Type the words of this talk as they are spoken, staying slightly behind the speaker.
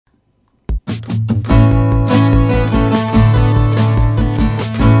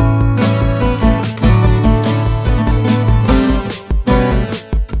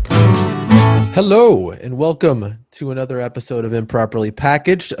Hello, and welcome to another episode of Improperly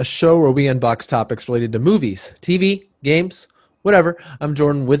Packaged, a show where we unbox topics related to movies, TV, games, whatever. I'm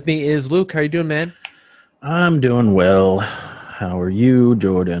Jordan. With me is Luke. How you doing, man? I'm doing well. How are you,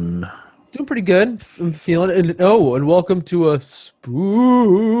 Jordan? Doing pretty good. I'm feeling it. And welcome to a spooky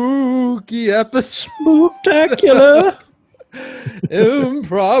episode. Spooktacular.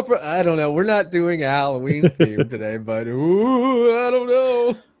 Improper. I don't know. We're not doing a Halloween theme today, but I don't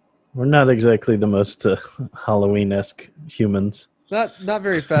know. We're not exactly the most Halloween-esque humans. Not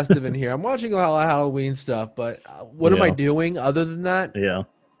very festive in here. I'm watching a lot of Halloween stuff, but what am I Yeah. doing other than that? Yeah.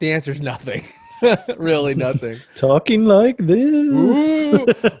 The answer is nothing. Really nothing. Talking like this. Ooh.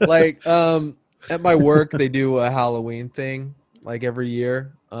 Like at my work they do a Halloween thing like every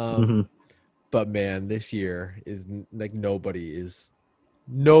year. Mhm. But man, this year is like nobody is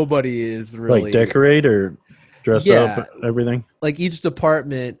really Like decorate or dress Yeah. up, everything. like each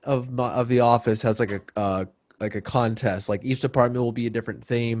department of the office has like a contest. Like each department will be a different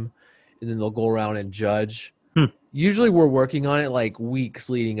theme, and then they'll go around and judge. Usually we're working on it like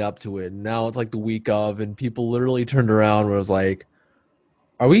weeks leading up to it. And now it's like the week of, and people literally turned around where it was like,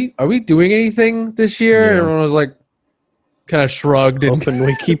 are we doing anything this year? Yeah. And everyone was like kind of shrugged and Hoping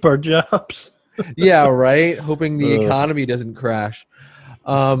we keep our jobs. yeah, right. Hoping the Ugh. economy doesn't crash.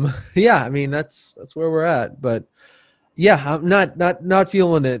 Yeah, I mean that's where we're at. But yeah, I'm not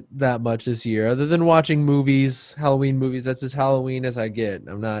feeling it that much this year. Other than watching movies, Halloween movies. That's as Halloween as I get.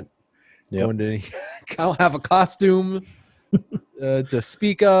 I'm not Yep. going to any. I don't have a costume to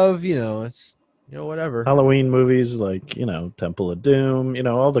speak of. It's whatever. Halloween movies like, Temple of Doom,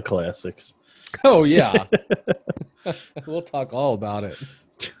 all the classics. Oh yeah, we'll talk all about it.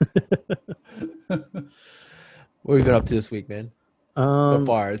 What have you been up to this week, man? So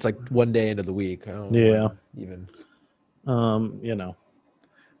far, it's like one day into the week. I don't know Yeah. even.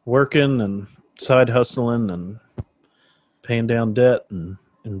 Working and side hustling and paying down debt and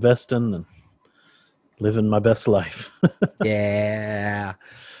investing and living my best life. Yeah.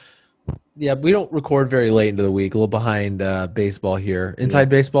 Yeah, we don't record very late into the week. A little behind baseball here. Inside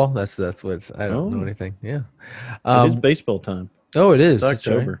baseball. That's what it's. I don't know anything. Yeah. It is baseball time. Oh, it is. It's That's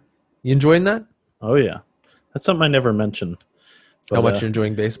right. October. You enjoying that? Oh yeah, that's something I never mentioned. How But, much you're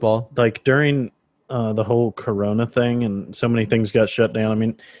enjoying baseball? like during the whole Corona thing, and so many things got shut down. I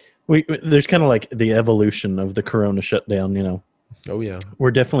mean, there's kind of like the evolution of the Corona shutdown. Oh yeah.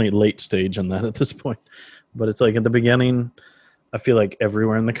 We're definitely late stage on that at this point. But it's like at the beginning, I feel like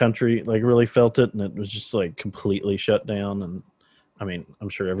everywhere in the country like really felt it, and it was just like completely shut down. And I mean, I'm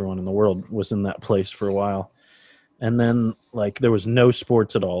sure everyone in the world was in that place for a while. And then like there was no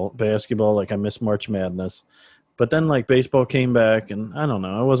sports at all. Basketball, like I missed March Madness. But then like baseball came back, and I don't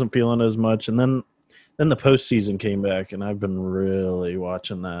know, I wasn't feeling it as much. And then the postseason came back, and I've been really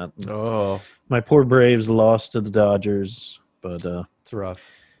watching that. Oh, My poor Braves lost to the Dodgers, but it's rough.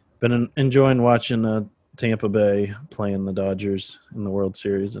 been enjoying watching Tampa Bay playing the Dodgers in the World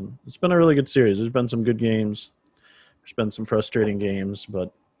Series, and it's been a really good series. There's been some good games. There's been some frustrating games,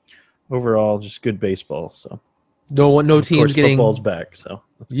 but overall, just good baseball. So No of teams course, getting. football's back. So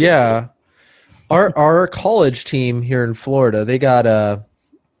that's good. Yeah. Our college team here in Florida, they got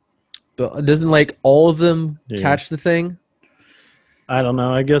doesn't like all of them Yeah. catch the thing? I don't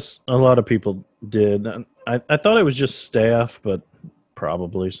know. I guess a lot of people did. I thought it was just staff, but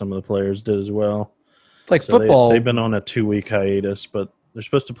probably some of the players did as well. It's like So football. they've been on a 2-week hiatus, but they're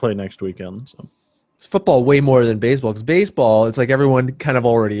supposed to play next weekend. So It's football way more than baseball. Because baseball, it's like everyone kind of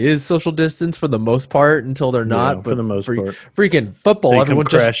already is social distance for the most part until they're not. yeah, but for the most part, freaking football, they come everyone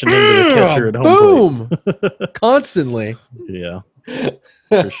just crashing into the catcher at home boom, constantly Yeah,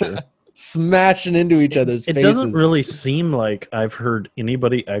 for sure. smashing into each other's It faces. doesn't really seem like I've heard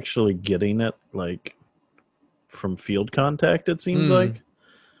anybody actually getting it like from field contact. It seems like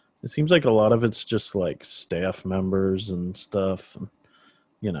a lot of it's just like staff members and stuff.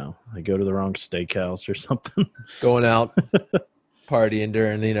 They go to the wrong steakhouse or something. going out partying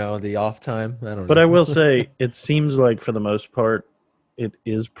during the off time. I don't know. But I will say, it seems like for the most part, it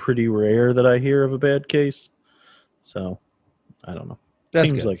is pretty rare that I hear of a bad case. So I don't know. That's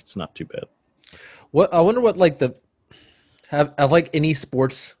Seems good. like it's not too bad. What I wonder what like have like any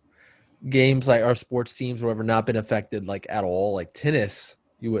sports games like our sports teams or whatever not been affected like at all, like tennis.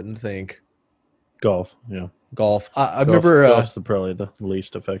 You wouldn't think. Golf, yeah. Golf. I remember golf's probably the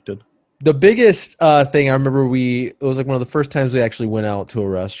least affected. the biggest thing. I remember it was like one of the first times we actually went out to a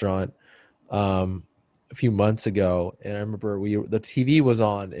restaurant a few months ago, and I remember the TV was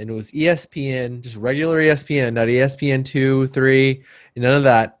on, and it was ESPN, just regular ESPN, not ESPN 2, 3, and none of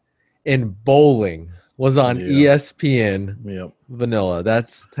that. And bowling was on ESPN. Yep. Vanilla.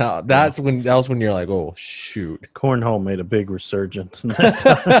 That was when you're like, oh shoot. Cornhole made a big resurgence in that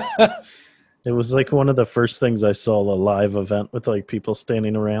time. It was like one of the first things I saw a live event with like people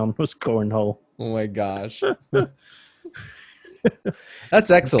standing around was cornhole. Oh my gosh.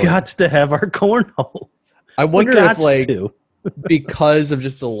 That's excellent. Gots to have our cornhole. I wonder if like because of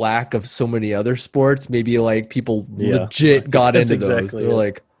just the lack of so many other sports, maybe like people legit got into those. They're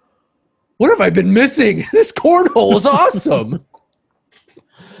like, what have I been missing? This cornhole is awesome.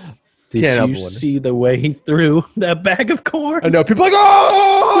 Did you see the way he threw that bag of corn? I know. People are like,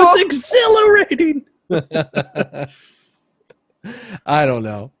 oh! It was exhilarating. I don't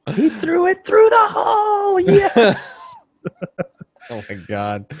know. He threw it through the hole. Yes. Oh my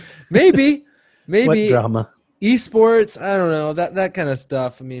God. Maybe. What drama? Esports. I don't know. That kind of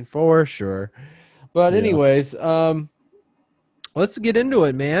stuff. I mean, for sure. But anyways, let's get into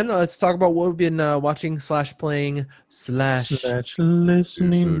it, man. Let's talk about what we've been watching / playing /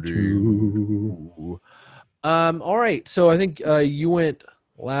 listening to. All right. So I think you went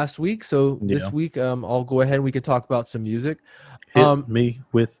last week. So this week, I'll go ahead and we could talk about some music. Hit me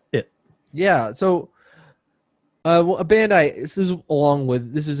with it. Yeah. So a band this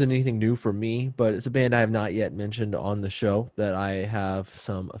isn't anything new for me, but it's a band I have not yet mentioned on the show that I have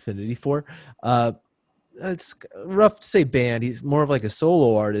some affinity for. It's rough to say band. He's more of like a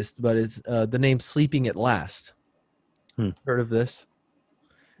solo artist, but it's the name Sleeping at Last. Heard of this?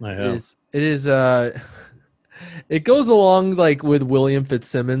 I have. It is it goes along like with William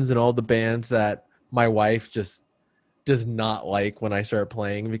Fitzsimmons and all the bands that my wife just does not like when I start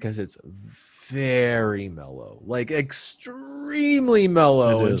playing because it's very mellow, like extremely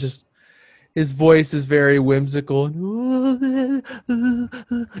mellow, and just his voice is very whimsical and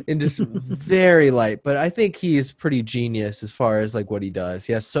just very light. But I think he is pretty genius as far as like what he does.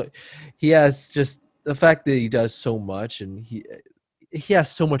 He has just the fact that he does so much, and he has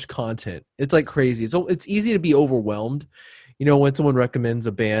so much content. It's like crazy. So it's easy to be overwhelmed, when someone recommends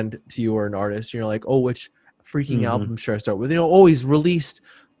a band to you or an artist, you're like, oh, which freaking album should I start with? He's released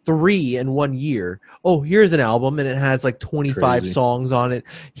 3 in 1 year. Oh, here's an album and it has like 25 songs on it.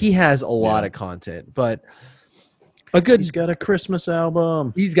 He has a lot of content, but he's got a Christmas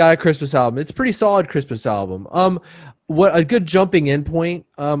album. It's a pretty solid Christmas album. What a good jumping in point,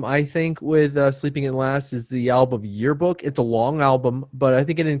 I think, with Sleeping at Last is the album Yearbook. It's a long album, but I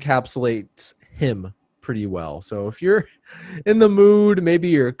think it encapsulates him pretty well. So if you're in the mood, maybe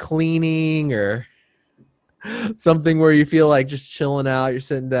you're cleaning or something where you feel like just chilling out, you're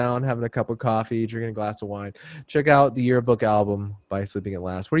sitting down, having a cup of coffee, drinking a glass of wine, check out the Yearbook album by Sleeping at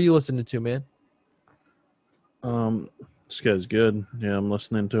Last. What are you listening to, man? This guy's good. Yeah, I'm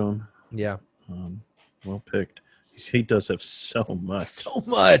listening to him. Yeah. Well picked. He does have so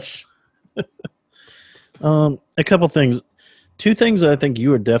much. A couple things. 2 things I think you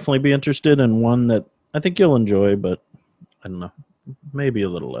would definitely be interested in. One that I think you'll enjoy, but I don't know, maybe a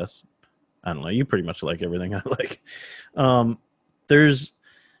little less. I don't know. You pretty much like everything I like. There's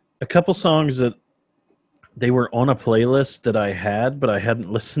a couple songs that they were on a playlist that I had, but I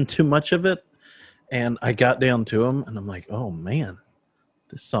hadn't listened to much of it. And I got down to them, and I'm like, oh, man,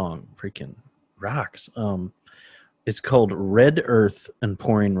 this song freaking rocks. It's called Red Earth and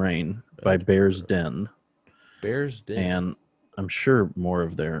Pouring Rain by Bear's Den. Bear's Den. And I'm sure more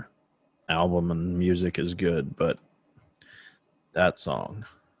of their album and music is good, but that song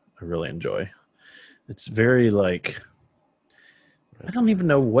I really enjoy. It's very like, I don't even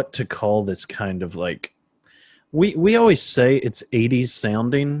know what to call this kind of like, we always say it's 80s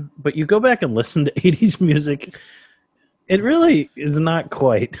sounding, but you go back and listen to 80s music, it really is not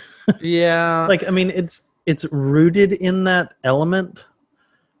quite. Yeah. Like, I mean, it's rooted in that element,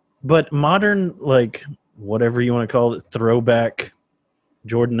 but modern, like, whatever you want to call it, throwback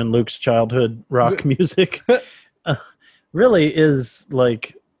Jordan and Luke's childhood rock music really is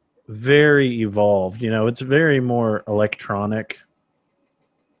like very evolved. It's very more electronic.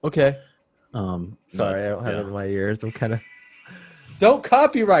 Okay. Sorry, I don't have it in my ears. I'm kind of. Don't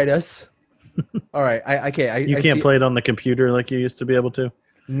copyright us. All right, You can't play it on the computer like you used to be able to.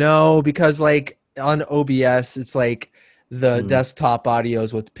 No, because like on OBS, it's like the desktop audio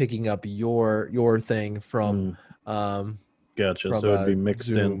is what's picking up your thing from. Gotcha. So it'd be mixed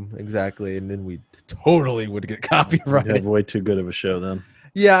Zoom, in exactly, and then we totally would get copyrighted. You'd have way too good of a show then.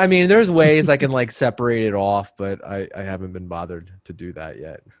 Yeah, I mean, there's ways I can like separate it off, but I haven't been bothered to do that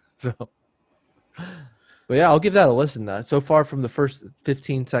yet. So, but yeah, I'll give that a listen. So far from the first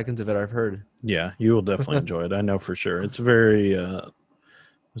 15 seconds of it I've heard. Yeah, you will definitely enjoy it. I know for sure. It's very.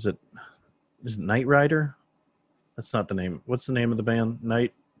 Is it Knight Rider? That's not the name. What's the name of the band?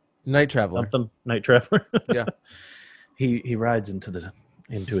 Night Traveler. Something Night Traveler. Yeah. He rides into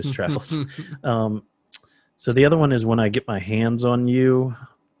his travels. So the other one is When I Get My Hands on You,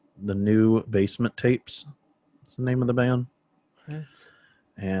 the new Basement Tapes. That's the name of the band. What?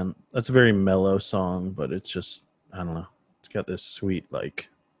 And that's a very mellow song, but it's just, I don't know. It's got this sweet, like,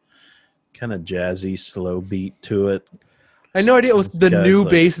 kind of jazzy, slow beat to it. I had no idea it was the new like,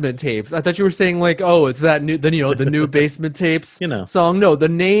 Basement Tapes. I thought you were saying like, oh, it's that new, then the new Basement Tapes song. No, the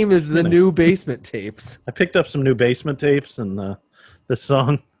name is the new Basement Tapes. I picked up some new Basement Tapes, and the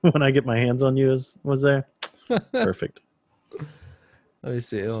song "When I Get My Hands on You" was there. Perfect. Let me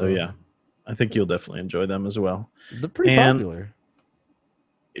see. So yeah, I think you'll definitely enjoy them as well. They're pretty popular.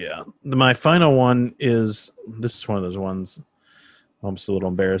 Yeah, my final one is, this is one of those ones I'm just a little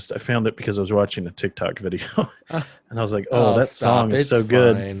embarrassed. I found it because I was watching a TikTok video, and I was like, "Oh, that song is so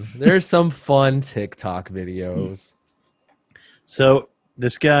good." There's some fun TikTok videos. So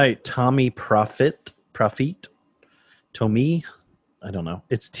this guy Tommy Profit, Tommy, I don't know.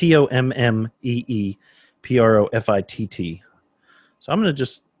 It's TOMMEE PROFITT. So I'm gonna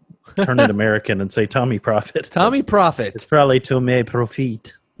just turn it American and say Tommy Profit. Tommy Profit. It's probably Tommy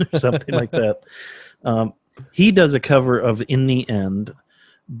Profit or something like that. He does a cover of In the End,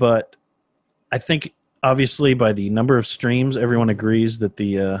 but I think obviously by the number of streams, everyone agrees that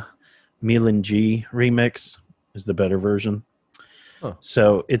the Milan G remix is the better version. Huh.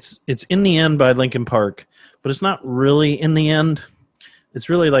 So it's In the End by Linkin Park, but it's not really In the End. It's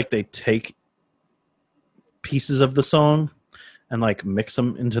really like they take pieces of the song and like mix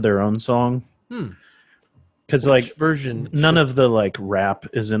them into their own song. Because like version, none of the like rap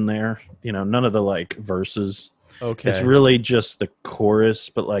is in there, none of the like verses. Okay, it's really just the chorus,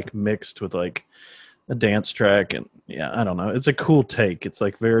 but like mixed with like a dance track, and yeah, I don't know. It's a cool take. It's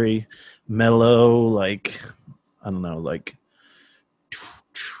like very mellow, like I don't know, like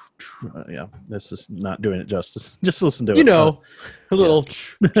yeah. This is not doing it justice. Just listen to it. A little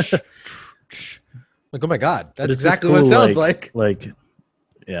like, oh my god, that's exactly cool, what it sounds like. Like,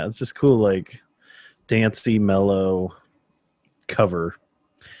 yeah, it's just cool, like dancey, mellow cover.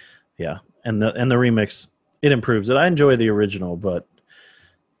 Yeah, and the remix, it improves it. I enjoy the original, but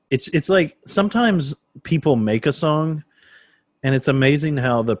it's like sometimes people make a song, and it's amazing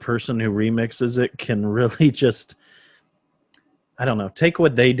how the person who remixes it can really just, I don't know, take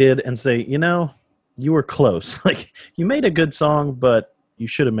what they did and say, you were close. Like, you made a good song, but you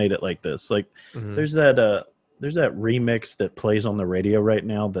should have made it like this. Like, there's that remix that plays on the radio right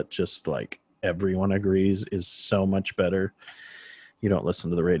now that just like everyone agrees is so much better. You don't listen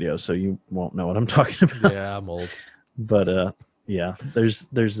to the radio, so you won't know what I'm talking about. Yeah, I'm old. But yeah, there's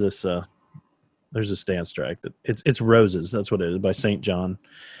this dance track that it's Roses. That's what it is, by St. John.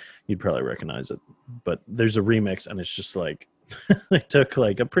 You'd probably recognize it. But there's a remix, and it's just like they took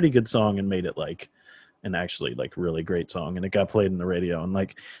like a pretty good song and made it like an actually like really great song, and it got played in the radio. And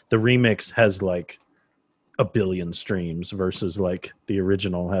like the remix has like 1 billion streams versus like the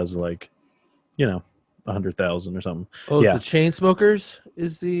original has like 100,000 or something. Oh, yeah. The Chainsmokers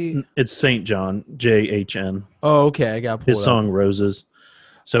is the... It's St. John, JHN. Oh, okay. I got his song Roses.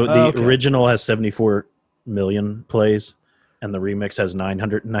 So the original has 74 million plays, and the remix has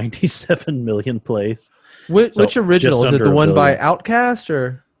 997 million plays. Which original? Is it the one by Outkast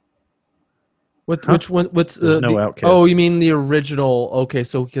or... Which one? What's no Outkast. Oh, you mean the original? Okay,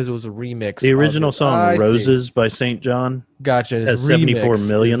 so because it was a remix. The original song "Roses" by St. John. Gotcha. Has 74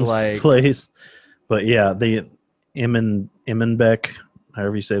 million plays. But yeah, the Imenbeck,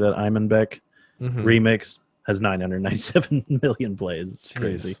 however you say that, Imenbeck remix has 997 million plays. It's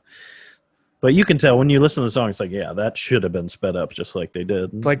crazy. But you can tell when you listen to the song, it's like, yeah, that should have been sped up just like they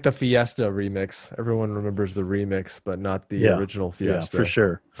did. It's like the Fiesta remix. Everyone remembers the remix, but not the original Fiesta. Yeah, for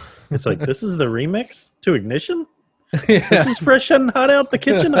sure. It's like, this is the remix to Ignition? Yeah. This is fresh and hot out the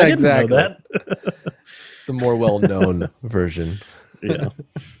kitchen? I didn't know that. The more well-known version. Yeah.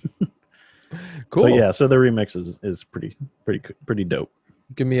 Cool. But yeah, so the remix is pretty dope.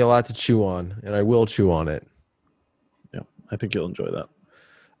 Give me a lot to chew on, and I will chew on it. Yeah, I think you'll enjoy that.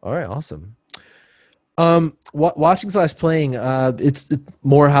 All right, awesome. Watching / playing, it's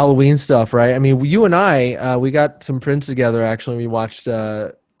more Halloween stuff, right? I mean, you and I, we got some friends together, actually. We watched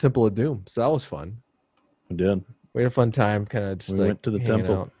Temple of Doom, so that was fun. We did. We had a fun time, kind of just went to the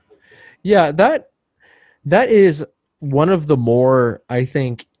temple. Out. Yeah, that is one of the more, I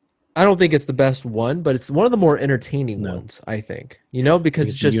don't think it's the best one, but it's one of the more entertaining ones, I think. Because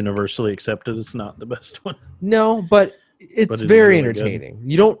it's just universally accepted it's not the best one. No, but it's very really entertaining.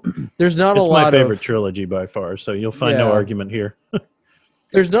 Good. There's not a lot of... It's my favorite trilogy by far, so you'll find no argument here.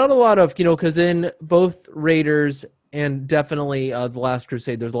 There's not a lot of, because in both Raiders and definitely The Last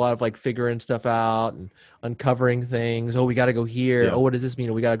Crusade. There's a lot of like figuring stuff out and uncovering things. Oh, we got to go here. Yeah. Oh, what does this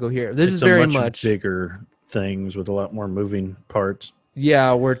mean? We got to go here. This It's is very much bigger things with a lot more moving parts.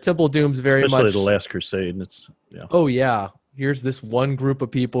 Yeah, where Temple of Doom's very especially much The Last Crusade. Yeah. Oh yeah, here's this one group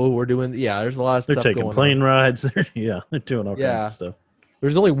of people who are doing. Yeah, there's a lot of they're stuff taking going plane on. rides. They're doing all kinds of stuff.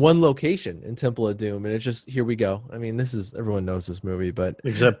 There's only one location in Temple of Doom, and it's just here we go. I mean, everyone knows this movie, but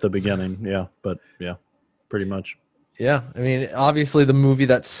except the beginning, yeah. But yeah, pretty much. Yeah, I mean, obviously the movie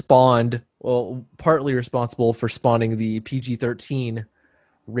that spawned, well, partly responsible for spawning the PG-13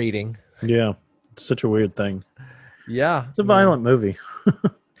 rating. Yeah, it's such a weird thing. Yeah, it's a violent movie,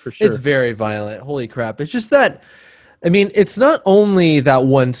 for sure. It's very violent. Holy crap! It's just that. I mean, it's not only that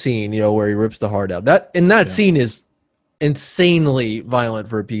one scene, where he rips the heart out. That scene is insanely violent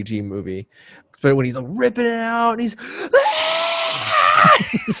for a PG movie. But when he's like ripping it out and he's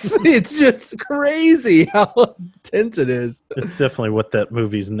it's just crazy how intense it is. It's definitely what that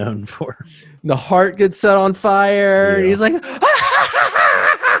movie's known for. The heart gets set on fire. And he's like,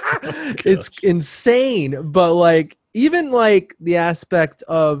 it's insane. But like, even like the aspect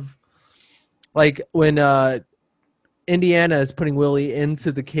of like when Indiana is putting Willie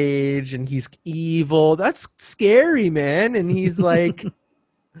into the cage and he's evil. That's scary, man. And he's like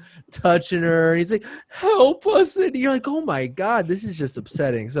touching her. And he's like, help us. And you're like, oh my God, this is just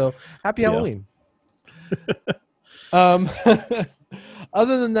upsetting. So happy Halloween. Other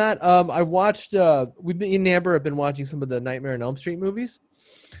than that, I watched, me and Amber have been watching some of the Nightmare on Elm Street movies.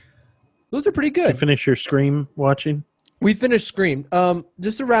 Those are pretty good. Did you finish your Scream watching? We finished Scream.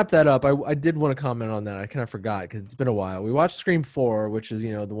 Just to wrap that up, I did want to comment on that. I kind of forgot because it's been a while. We watched Scream 4, which is,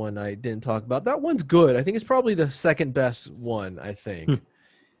 the one I didn't talk about. That one's good. I think it's probably the second best one, I think.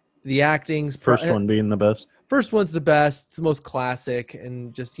 The acting's... First one being the best? First one's the best. It's the most classic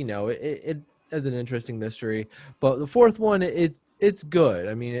and just, it has an interesting mystery. But the fourth one, it's good.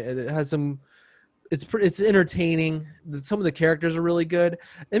 I mean, it has some... It's entertaining. Some of the characters are really good.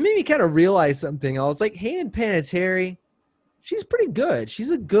 It made me kind of realize something. I was like, Hayden Panettiere... She's pretty good.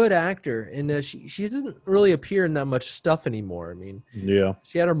 She's a good actor, and she doesn't really appear in that much stuff anymore. I mean, yeah,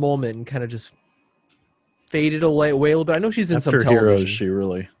 she had her moment and kind of just faded away a little bit. I know she's in After some television. Heroes, she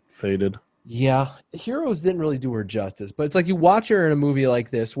really faded. Yeah, Heroes didn't really do her justice, but it's like you watch her in a movie like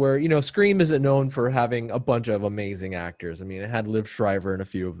this where, Scream isn't known for having a bunch of amazing actors. I mean, it had Liv Schreiber in a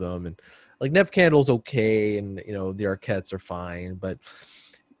few of them, and like Neve Campbell's okay, and, the Arquettes are fine, but...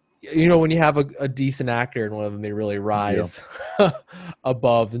 when you have a decent actor in one of them, they really rise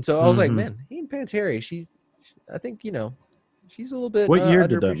above. And so I was like, man, Hayden Panettiere, she I think, she's a little bit. What year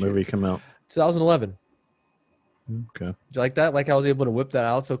did that movie come out? 2011. Okay. Did you like that? Like I was able to whip that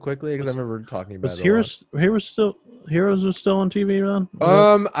out so quickly because I remember talking about it. Heroes was still on TV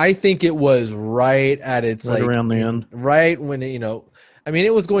then? I think it was right at its right around the end. Right when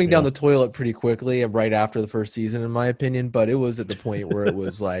it was going down the toilet pretty quickly and right after the first season, in my opinion, but it was at the point where it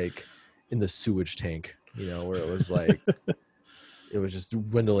was like in the sewage tank, where it was like, it was just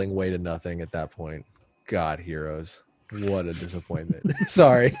dwindling way to nothing at that point. God, Heroes. What a disappointment.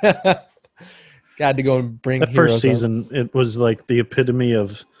 Sorry. Got to go and bring that first season. It was like the epitome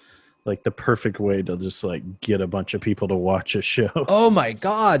of like the perfect way to just like get a bunch of people to watch a show. Oh my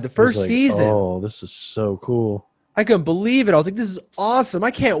God. The first season. Oh, this is so cool. I couldn't believe it. I was like, this is awesome.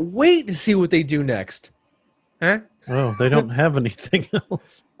 I can't wait to see what they do next. Huh? Oh, they don't have anything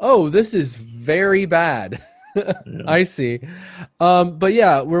else. Oh, this is very bad. Yeah. I see. But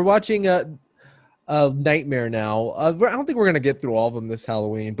yeah, we're watching Nightmare now. I don't think we're going to get through all of them this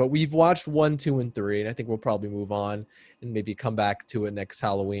Halloween, but we've watched 1, 2, and 3, and I think we'll probably move on and maybe come back to it next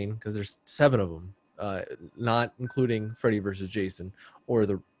Halloween because there's 7 of them, not including Freddy vs. Jason or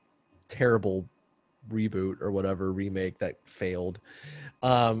the terrible reboot or whatever remake that failed.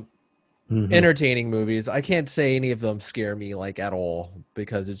 Entertaining movies. I can't say any of them scare me like at all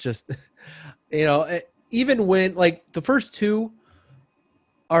because it's just even when like the first 2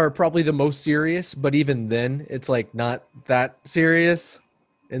 are probably the most serious, but even then it's like not that serious.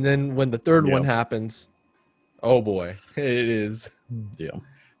 And then when the third one happens, oh boy, it is. Yeah.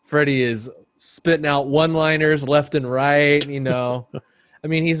 Freddy is spitting out one-liners left and right, I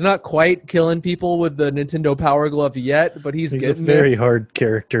mean, he's not quite killing people with the Nintendo Power Glove yet, but he's getting a very hard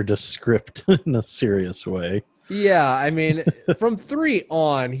character to script in a serious way. Yeah, I mean, from 3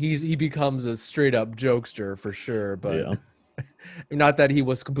 on, he becomes a straight-up jokester for sure, but not that he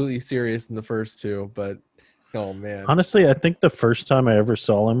was completely serious in the first 2, but oh, man. Honestly, I think the first time I ever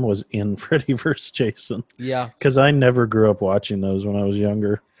saw him was in Freddy vs. Jason. Yeah. Because I never grew up watching those when I was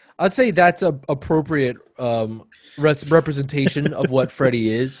younger. I'd say that's a appropriate representation of what Freddy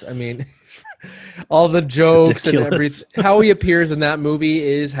is. I mean, All the jokes and Ridiculous. everything. How he appears in that movie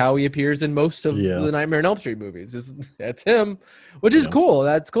is how he appears in most of Yeah. the Nightmare on Elm Street movies. That's him, which is cool.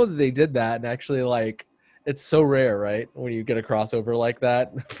 That's cool that they did that. And actually, like, it's so rare, right? When you get a crossover like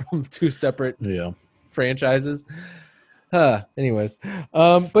that from two separate franchises. Anyways,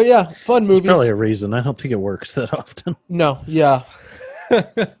 but yeah, fun movies. There's probably a reason. I don't think it works that often. No, yeah.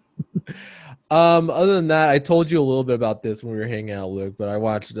 Other than that, I told you a little bit about this when we were hanging out, Luke. But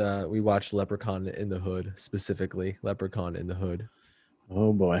we watched Leprechaun in the Hood, specifically Leprechaun in the Hood.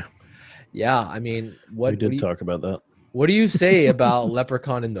 Oh boy. Yeah, I mean, we did talk about that. What do you say about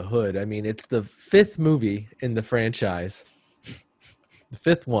Leprechaun in the Hood? I mean, it's the 5th movie in the franchise, the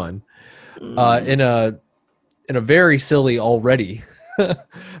 5th one, in a very silly already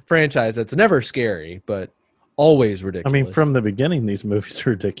franchise that's never scary, but always ridiculous. I mean, from the beginning, these movies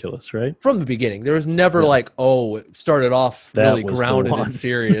are ridiculous, right? From the beginning, there was never like, oh, it started off really grounded and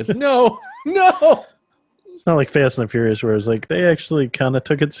serious. No. It's not like Fast and the Furious, where it's like they actually kind of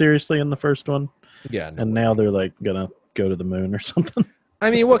took it seriously in the first one. Yeah, and now they're like gonna go to the moon or something.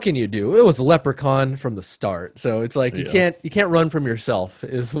 I mean, what can you do? It was Leprechaun from the start, so it's like you can't run from yourself,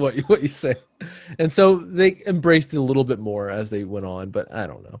 is what you say. And so they embraced it a little bit more as they went on, but I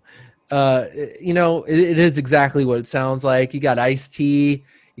don't know. It is exactly what it sounds like. You got Ice-T,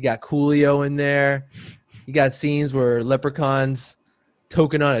 you got Coolio in there, you got scenes where Leprechaun's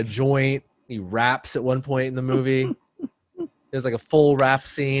toking on a joint. He raps at one point in the movie. There's like a full rap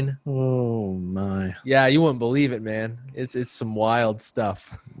scene. Oh my! Yeah, you wouldn't believe it, man. It's some wild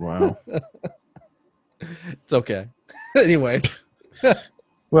stuff. Wow. It's okay. Anyways.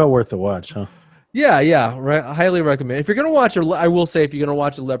 Well, worth a watch, huh? Yeah. Highly recommend. If you're gonna watch I will say, if you're gonna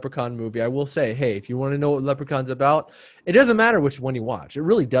watch a Leprechaun movie, I will say, hey, if you want to know what Leprechaun's about, it doesn't matter which one you watch. It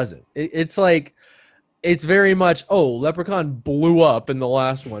really doesn't. It's like, it's very much, Leprechaun blew up in the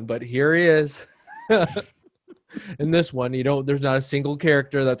last one, but here he is. In this one, there's not a single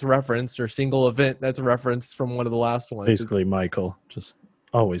character that's referenced or single event that's referenced from one of the last ones. Basically, Michael just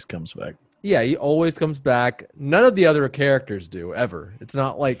always comes back. Yeah, he always comes back. None of the other characters do, ever. It's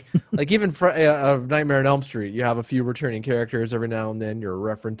not like even Nightmare on Elm Street, you have a few returning characters every now and then. You're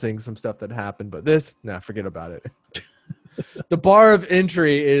referencing some stuff that happened, but this, forget about it. The bar of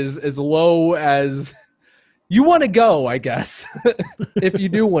entry is as low as you want to go, I guess, if you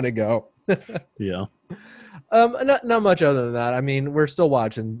do want to go. Yeah. Not much other than that. I mean, we're still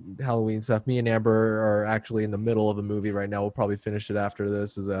watching Halloween stuff. Me and Amber are actually in the middle of a movie right now. We'll probably finish it after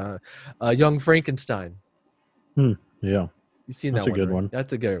this. Is Young Frankenstein. Yeah, you've seen that one? That's a good right? one.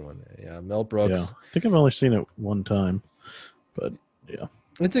 That's a good one. Yeah, Mel Brooks. Yeah. I think I've only seen it one time, but yeah,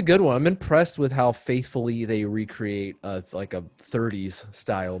 it's a good one. I'm impressed with how faithfully they recreate like a 30s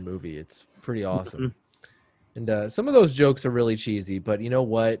style movie. It's pretty awesome. And some of those jokes are really cheesy, but you know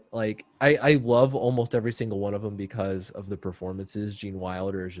what? Like, I love almost every single one of them because of the performances. Gene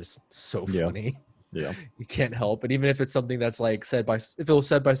Wilder is just so funny. Yeah. You can't help it. Even if it's something that's like if it was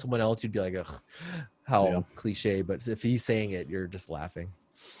said by someone else, you'd be like, ugh, how cliche. But if he's saying it, you're just laughing.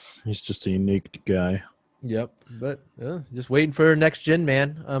 He's just a unique guy. Yep. But just waiting for next gen,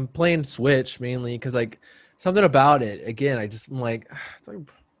 man. I'm playing Switch mainly because like something about it. Again, I'm like,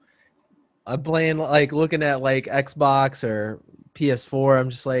 I'm playing like looking at like Xbox or PS4. I'm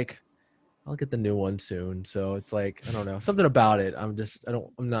just like, I'll get the new one soon. So it's like, I don't know, something about it. I'm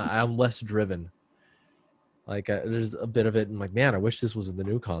less driven. Like there's a bit of it. I'm like, man, I wish this was in the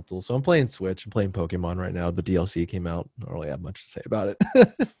new console. So I'm playing Switch. I'm playing Pokemon right now. The DLC came out. I don't really have much to say about it.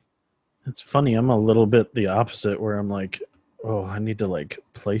 It's funny. I'm a little bit the opposite where I'm like, oh, I need to like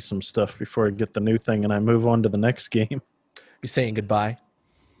play some stuff before I get the new thing and I move on to the next game. You're saying goodbye?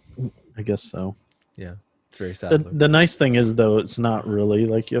 I guess so. Yeah, it's very sad. The nice thing is, though, it's not really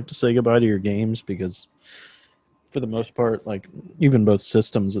like you have to say goodbye to your games because for the most part, like even both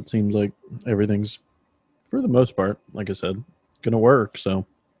systems, it seems like everything's, for the most part, like I said, going to work. So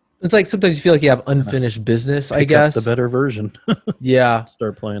it's like sometimes you feel like you have unfinished business, I guess. The better version. Yeah.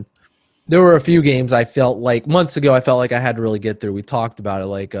 Start playing. There were a few games I felt like months ago, I felt like I had to really get through. We talked about it,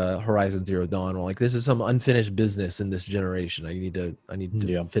 like Horizon Zero Dawn. We're like, this is some unfinished business in this generation. I need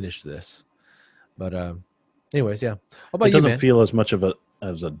to finish this. But anyways, yeah. How about it doesn't man? feel as much of a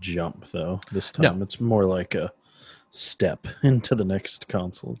jump though this time. No. It's more like a step into the next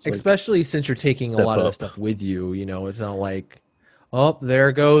console. It's especially like since you're taking a lot of the stuff with you. You know, it's not like, oh,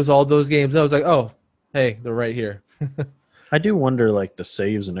 there goes all those games. I was like, oh, hey, they're right here. I do wonder, like, the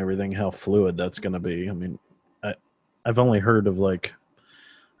saves and everything, how fluid that's going to be. I mean, I've only heard of, like,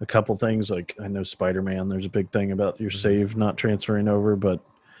 a couple things. Like, I know Spider-Man, there's a big thing about your save not transferring over. But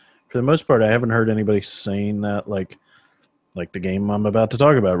for the most part, I haven't heard anybody saying that, like, like the game I'm about to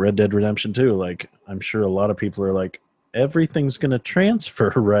talk about, Red Dead Redemption 2. Like, I'm sure a lot of people are like, everything's going to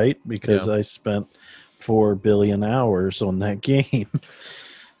transfer, right? Because I spent 4 billion hours on that game.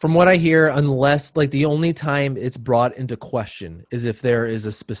 From what I hear, unless like the only time it's brought into question is if there is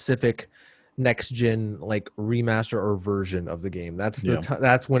a specific next gen like remaster or version of the game. That's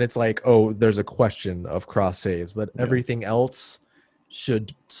that's when it's like, oh, there's a question of cross saves, but everything else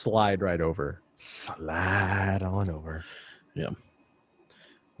should slide right over. Slide on over. Yeah.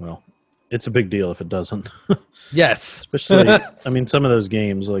 Well, it's a big deal if it doesn't. Yes. Especially, I mean, some of those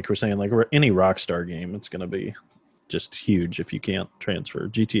games, like we're saying, like any Rockstar game, it's going to be just huge if you can't transfer.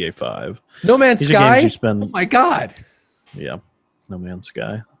 GTA 5. No Man's Sky? Oh my God. Yeah. No Man's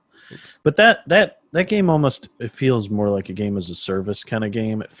Sky. Oops. But that game almost, it feels more like a game as a service kind of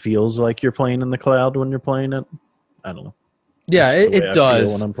game. It feels like you're playing in the cloud when you're playing it. I don't know. Yeah, it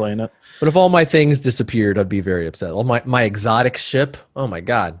does when I'm playing it. But if all my things disappeared, I'd be very upset. All my exotic ship. Oh my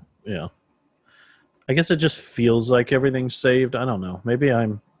God. Yeah. I guess it just feels like everything's saved. I don't know. Maybe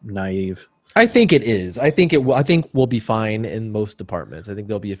I'm naive. I think it is. I think we'll be fine in most departments. I think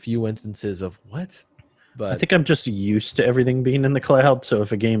there'll be a few instances of what, but I think I'm just used to everything being in the cloud. So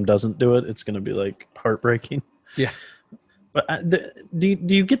if a game doesn't do it, it's going to be like heartbreaking. Yeah. But do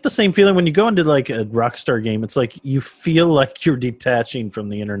you get the same feeling when you go into like a Rockstar game? It's like you feel like you're detaching from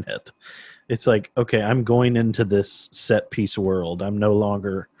the internet. It's like, okay, I'm going into this set piece world. I'm no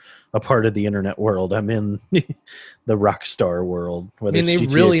longer a part of the internet world. I'm in the Rockstar world. I mean, they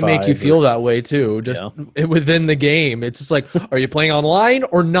really make you feel that way too. Just within the game, it's just like, are you playing online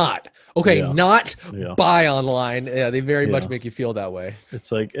or not? Okay, not buy online. Yeah, they very much make you feel that way.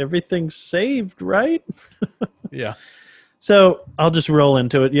 It's like everything's saved, right? Yeah. So I'll just roll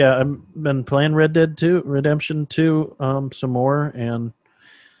into it. Yeah, I've been playing Red Dead 2, Redemption 2 some more, and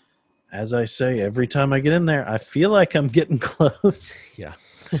as I say, every time I get in there, I feel like I'm getting close. Yeah.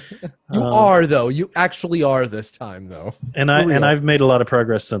 You are though. You actually are this time though. And I've made a lot of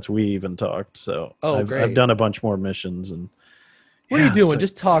progress since we even talked. So great. I've done a bunch more missions. And what are you doing?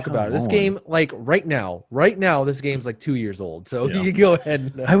 Just talk about it. This game, like right now, this game's like 2 years old. So you go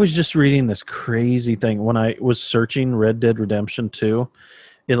ahead. I was just reading this crazy thing when I was searching Red Dead Redemption 2.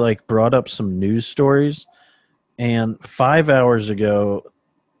 It like brought up some news stories, and 5 hours ago,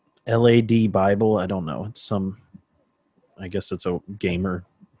 LAD Bible, I don't know, I guess it's a gamer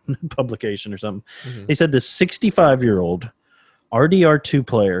publication or something. Mm-hmm. They said this 65-year-old RDR2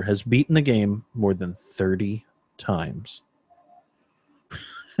 player has beaten the game more than 30 times.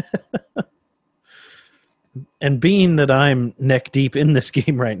 And being that I'm neck deep in this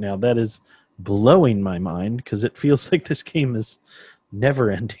game right now, that is blowing my mind because it feels like this game is never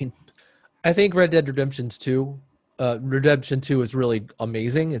ending. I think Red Dead Redemption 2 is really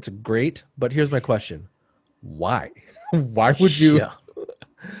amazing. It's great. But here's my question. Why? Why would you? Yeah.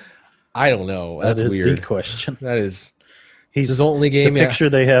 I don't know. That's weird. That is the question. That is. He's his only game. The picture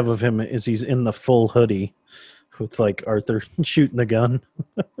they have of him is he's in the full hoodie with like Arthur shooting the gun.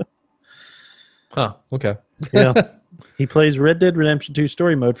 Huh. Okay. Yeah. He plays Red Dead Redemption 2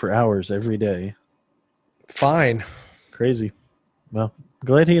 story mode for hours every day. Fine. Crazy. Well,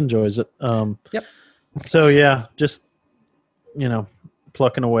 glad he enjoys it. Yep. So yeah, just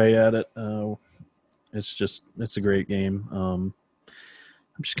plucking away at it. It's a great game. I'm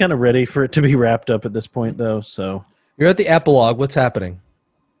just kind of ready for it to be wrapped up at this point, though. So you're at the epilogue. What's happening?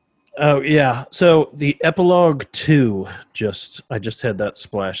 Oh yeah. So the epilogue 2 I just had that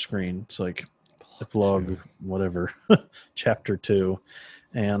splash screen. It's like epilogue whatever, chapter 2,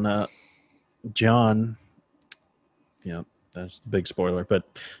 and John. That's the big spoiler, but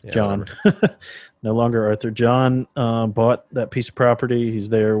John, no longer Arthur. John bought that piece of property. He's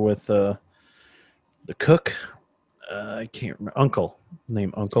there with the cook. I can't remember. Uncle.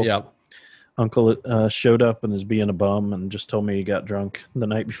 Yeah. Uncle showed up and is being a bum and just told me he got drunk the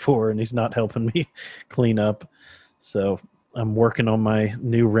night before and he's not helping me clean up. So I'm working on my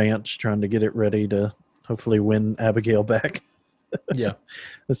new ranch, trying to get it ready to hopefully win Abigail back. Yeah.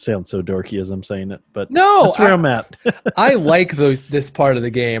 That sounds so dorky as I'm saying it, but no, that's where I'm at. I like this part of the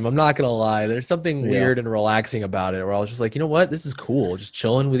game. I'm not going to lie. There's something weird and relaxing about it where I was just like, you know what? This is cool. Just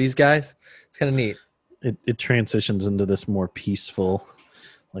chilling with these guys. It's kind of neat. It transitions into this more peaceful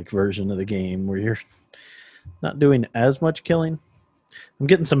like version of the game where you're not doing as much killing. I'm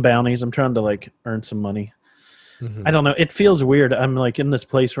getting some bounties. I'm trying to like earn some money. Mm-hmm. I don't know. It feels weird. I'm like in this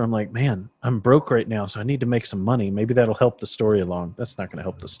place where I'm like, man, I'm broke right now, so I need to make some money. Maybe that'll help the story along. That's not going to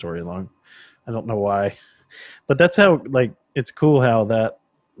help the story along. I don't know why. But that's how, like, it's cool how that,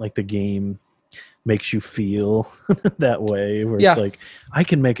 like, the game makes you feel that way, where Yeah. it's like, I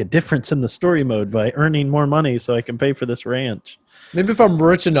can make a difference in the story mode by earning more money so I can pay for this ranch. Maybe if I'm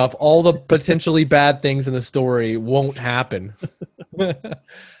rich enough, all the potentially bad things in the story won't happen.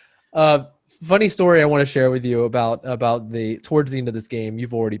 Funny story I want to share with you about the towards the end of this game.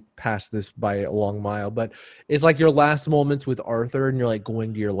 You've already passed this by a long mile, but it's like your last moments with Arthur, and you're like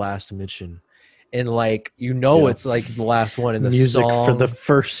going to your last mission, and like it's like the last one, and the music song for the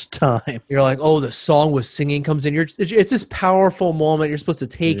first time. You're like, oh, the song with singing comes in. It's this powerful moment. You're supposed to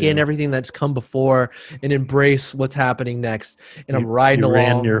take in everything that's come before and embrace what's happening next. And I'm riding along.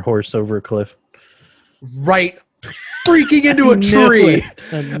 Ran your horse over a cliff. Right, freaking into a tree.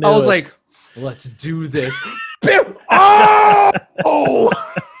 I was like, let's do this. Oh!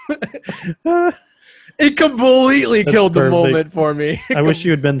 It completely killed the moment for me. I wish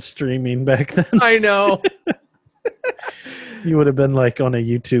you had been streaming back then. I know. You would have been like on a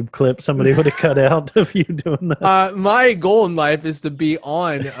YouTube clip. Somebody would have cut out of you doing that. My goal in life is to be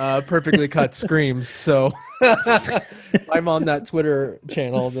on Perfectly Cut Screams. So I'm on that Twitter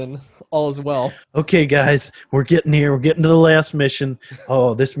channel, then all is well. Okay, guys, we're getting here. We're getting to the last mission.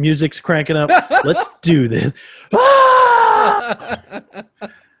 Oh, this music's cranking up. Let's do this.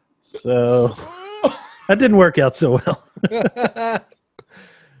 So that didn't work out so well.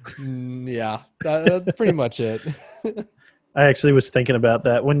 Yeah, that's pretty much it. I actually was thinking about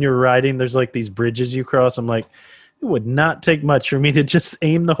that. When you're riding, there's like these bridges you cross. I'm like, it would not take much for me to just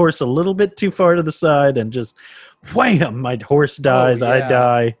aim the horse a little bit too far to the side and just wham, my horse dies, I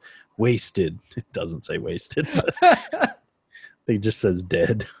die. Wasted. It doesn't say wasted. It just says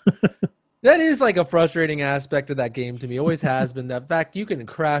dead. That is like a frustrating aspect of that game to me. Always has been that fact you can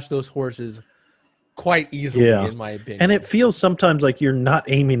crash those horses quite easily, in my opinion. And it feels sometimes like you're not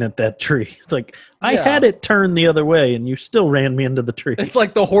aiming at that tree. It's like, I had it turned the other way, and you still ran me into the tree. It's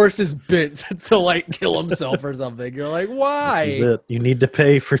like the horse is bent to like kill himself or something. You're like, why? This is it. You need to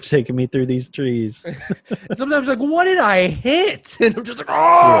pay for taking me through these trees. Sometimes like, what did I hit? And I'm just like,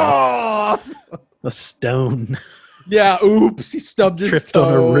 oh! A stone. Yeah, oops, he stubbed his Tripped toe.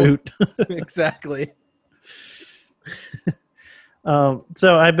 on a root. Exactly.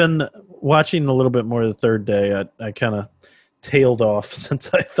 So I've been watching a little bit more the third day. I kind of tailed off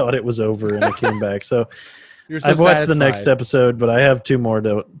since I thought it was over, and I came back. So, I've watched the next episode, but I have two more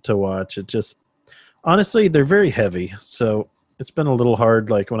to watch. It just, honestly, they're very heavy. So it's been a little hard.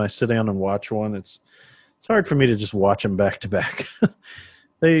 Like when I sit down and watch one, it's hard for me to just watch them back to back.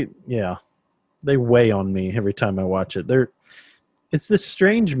 They weigh on me every time I watch it. It's this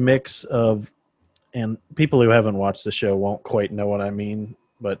strange mix of, and people who haven't watched the show won't quite know what I mean,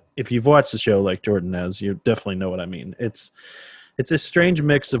 but if you've watched the show like Jordan has, you definitely know what I mean. It's a strange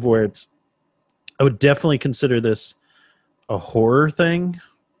mix of where I would definitely consider this a horror thing,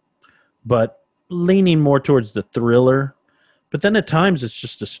 but leaning more towards the thriller. But then at times it's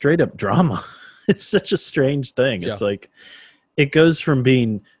just a straight up drama. It's such a strange thing. Yeah. It's like it goes from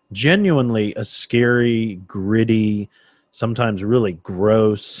being genuinely a scary, gritty, sometimes really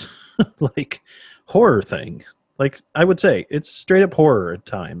gross, like horror thing. Like I would say it's straight up horror at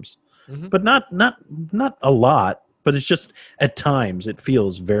times, but not a lot. But it's just at times it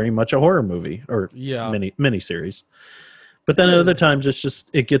feels very much a horror movie or mini series. But then at other times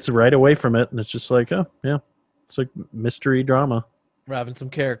it gets right away from it, and it's just like, oh yeah, it's like mystery drama. We're having some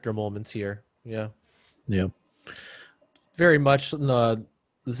character moments here. Yeah. Very much in the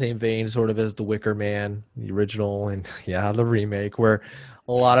same vein, sort of as The Wicker Man, the original, and the remake, where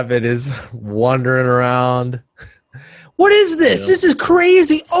a lot of it is wandering around. What is this? This is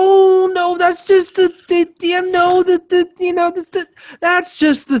crazy. Oh no, that's just that's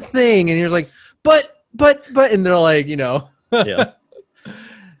just the thing. And you're like, but, and they're like, yeah.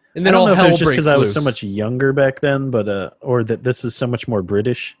 And then I don't all know if hell it was just breaks because I was loose. so much younger back then, but or that this is so much more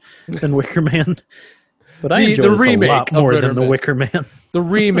British than Wicker Man. But I enjoy the this remake a lot more than The Man. Wicker Man. The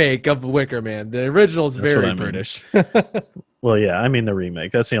remake of Wicker Man. The original is very British. Well, yeah, I mean the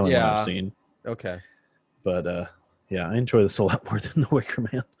remake. That's the only one I've seen. Okay. But I enjoy this a lot more than The Wicker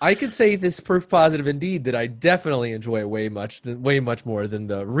Man. I could say this proof positive indeed that I definitely enjoy way much more than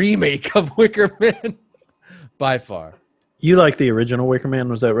the remake of Wicker Man. By far. You like the original Wicker Man,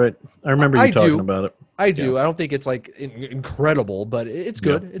 was that right? I remember you talking about it. I do. I don't think it's like incredible, but it's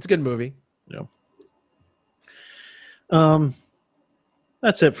good. It's a good movie. Yeah.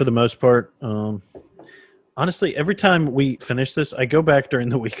 That's it for the most part. Honestly, every time we finish this, I go back during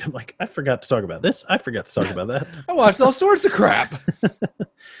the week. I'm like, I forgot to talk about this. I forgot to talk about that. I watched all sorts of crap.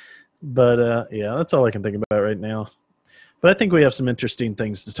 But that's all I can think about right now. But I think we have some interesting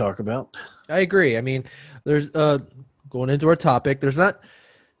things to talk about. I agree. I mean, there's going into our topic. There's not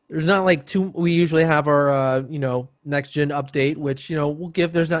there's not like we usually have our next gen update, which we'll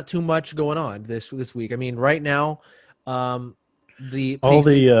give. There's not too much going on this week. I mean, right now, all the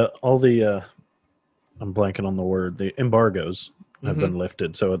I'm blanking on the word. The embargoes have been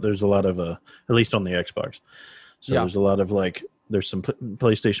lifted, so there's a lot of at least on the Xbox. So there's a lot of there's some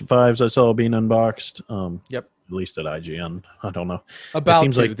PlayStation 5s I saw being unboxed. Yep. At least at IGN. I don't know. About it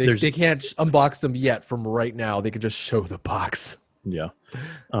seems to. Like they can't unbox them yet from right now. They can just show the box. Yeah.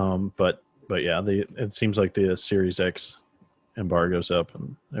 But yeah, it seems like the Series X embargo's up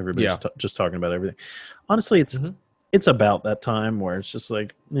and everybody's just talking about everything. Honestly, it's about that time where it's just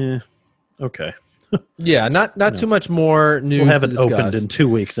like, okay. Yeah, not too much more news. We'll have it opened in 2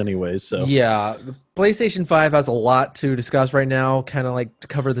 weeks anyways. So yeah, the PlayStation 5 has a lot to discuss right now, kind of like to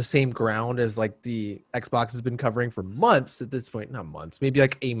cover the same ground as like the Xbox has been covering for months at this point. Not months, maybe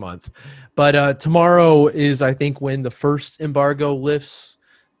like a month. But tomorrow is, I think, when the first embargo lifts.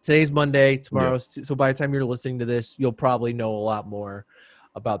 Today's Monday. Tomorrow's so by the time you're listening to this, you'll probably know a lot more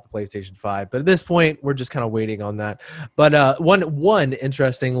about the PlayStation 5. But at this point, we're just kind of waiting on that. But one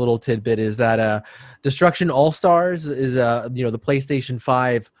interesting little tidbit is that Destruction All-Stars is the PlayStation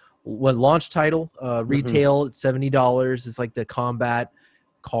 5 launch title. Retail at $70. It's like the combat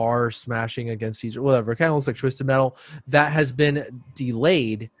car smashing against Caesar, whatever. It kind of looks like Twisted Metal. That has been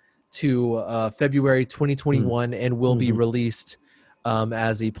delayed to February 2021 and will be released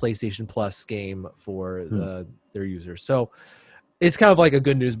as a PlayStation Plus game for their users. So it's kind of like a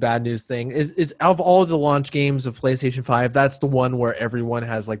good news, bad news thing. It's out of all the launch games of PlayStation 5, that's the one where everyone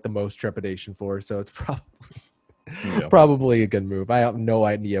has like the most trepidation for. So it's probably a good move. I have no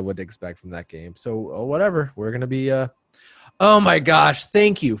idea what to expect from that game. So whatever, we're going to be, oh my gosh.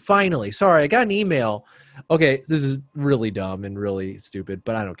 Thank you. Finally. Sorry. I got an email. Okay. This is really dumb and really stupid,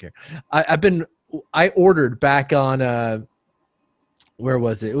 but I don't care. I ordered back on, where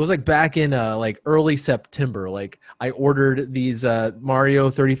was it? It was like back in like early September. Like I ordered these Mario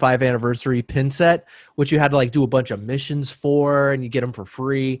 35 anniversary pin set, which you had to like do a bunch of missions for, and you get them for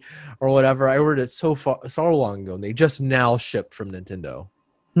free or whatever. I ordered it so long ago, and they just now shipped from Nintendo.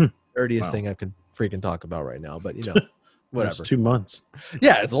 Dirtiest thing I can freaking talk about right now, but whatever. It's 2 months.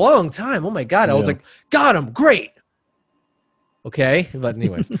 Yeah, it's a long time. Oh my god, I was like, got him, great. Okay, but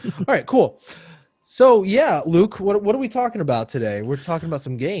anyways, all right, cool. So, yeah, Luke, what are we talking about today? We're talking about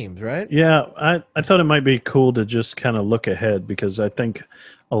some games, right? Yeah, I thought it might be cool to just kind of look ahead because I think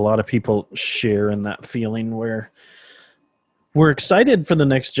a lot of people share in that feeling where we're excited for the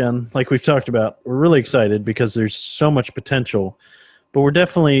next gen. Like we've talked about, we're really excited because there's so much potential, but we're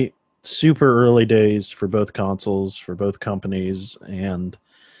definitely super early days for both consoles, for both companies. And,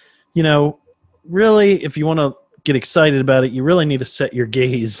 really, if you want to get excited about it, you really need to set your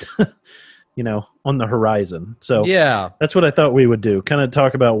gaze on the horizon. So yeah, that's what I thought we would do. Kind of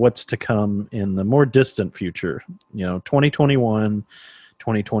talk about what's to come in the more distant future, 2021,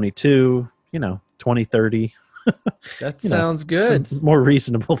 2022, 2030. That sounds good. More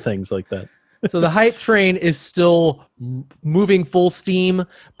reasonable things like that. So the hype train is still moving full steam,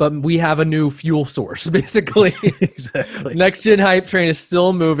 but we have a new fuel source, basically. Exactly. Next gen hype train is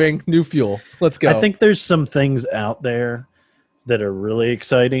still moving, new fuel. Let's go. I think there's some things out there that are really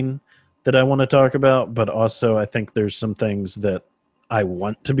exciting that I want to talk about, but also I think there's some things that I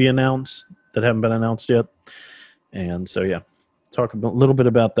want to be announced that haven't been announced yet. And so, talk a little bit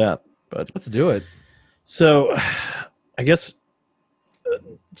about that. But let's do it. So I guess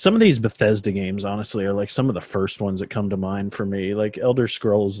some of these Bethesda games, honestly, are like some of the first ones that come to mind for me. Like Elder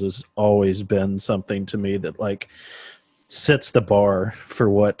Scrolls has always been something to me that like sets the bar for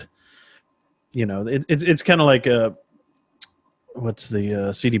what, it's kind of like what's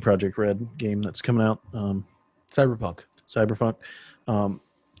the CD Projekt Red game that's coming out? Cyberpunk.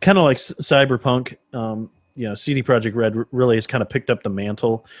 Kind of like Cyberpunk. CD Projekt Red really has kind of picked up the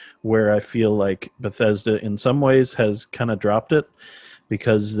mantle where I feel like Bethesda in some ways has kind of dropped it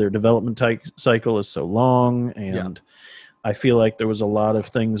because their development cycle is so long, and I feel like there was a lot of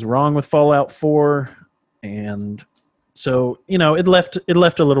things wrong with Fallout 4, and so it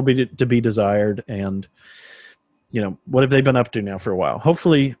left a little bit to be desired. And what have they been up to now for a while?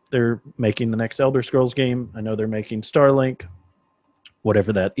 Hopefully they're making the next Elder Scrolls game. I know they're making Starlink,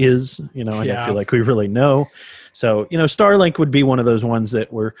 whatever that is. I don't feel like we really know. So Starlink would be one of those ones that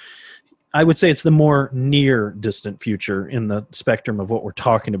I would say it's the more near distant future in the spectrum of what we're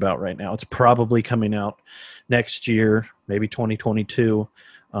talking about right now. It's probably coming out next year, maybe 2022,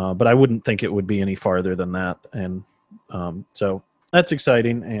 but I wouldn't think it would be any farther than that. And so that's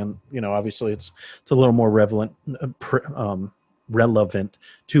exciting. And, obviously it's a little more relevant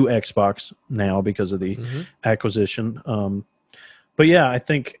to Xbox now because of the acquisition. But yeah, I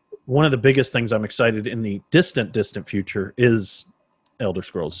think one of the biggest things I'm excited in the distant future is Elder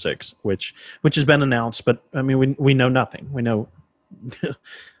Scrolls 6, which has been announced, but I mean we know nothing. We know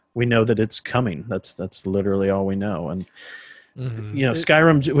we know that it's coming. That's literally all we know. And you know,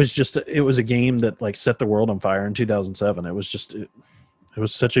 Skyrim was a game that like set the world on fire in 2007. It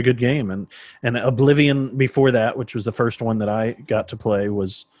was such a good game, and Oblivion before that, which was the first one that I got to play,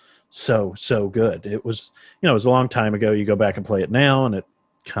 was so good. It was, you know, it was a long time ago. You go back and play it now, and it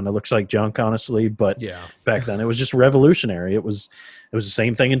kind of looks like junk, honestly. But yeah, back then it was just revolutionary. It was the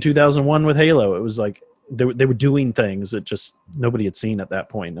same thing in 2001 with Halo. It was like they were doing things that just nobody had seen at that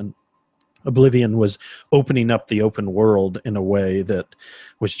point. And Oblivion was opening up the open world in a way that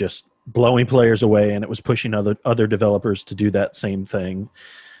was just blowing players away, and it was pushing other developers to do that same thing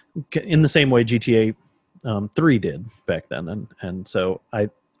in the same way GTA 3 did back then. And so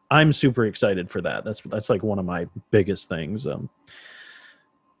I'm super excited for that. That's like one of my biggest things.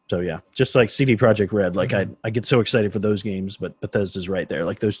 So yeah, just like CD Projekt Red, like I get so excited for those games, but Bethesda's right there.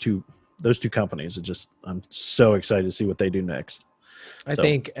 Like those two companies are just, I'm so excited to see what they do next. I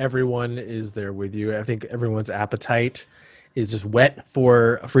think everyone is there with you. I think everyone's appetite is just wet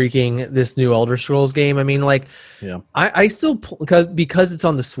for freaking this new Elder Scrolls game. I mean, like, yeah, I still because it's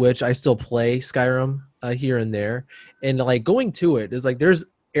on the Switch, I still play Skyrim here and there, and like going to it is like there's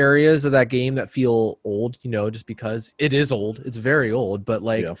areas of that game that feel old, you know, just because it is old. It's very old, but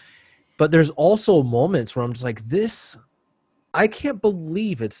like, but there's also moments where I'm just like, this, I can't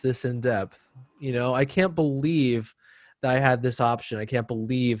believe it's this in depth. You know, I can't believe that I had this option. I can't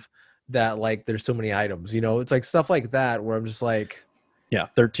believe that like there's so many items, you know, it's like stuff like that where I'm just like, yeah,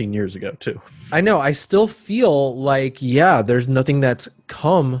 13 years ago too. I know. I still feel like, yeah, there's nothing that's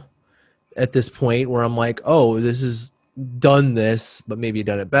come at this point where I'm like, oh, this is done this, but maybe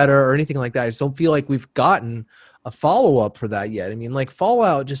done it better or anything like that. I just don't feel like we've gotten a follow-up for that yet. I mean, like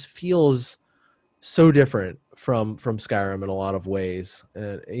Fallout just feels so different from Skyrim in a lot of ways.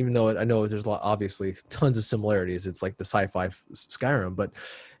 And even though I know there's obviously tons of similarities, it's like the sci-fi Skyrim, but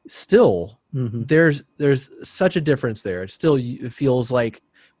still there's such a difference there. It feels like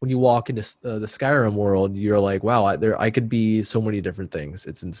when you walk into the Skyrim world, you're like, wow, I could be so many different things.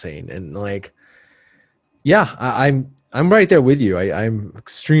 It's insane. And like, yeah, I'm right there with you. I'm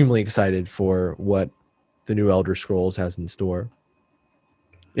extremely excited for what the new Elder Scrolls has in store.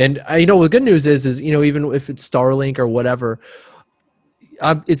 And you know, the good news is, you know, even if it's Starlink or whatever,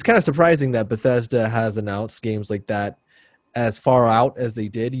 it's kind of surprising that Bethesda has announced games like that as far out as they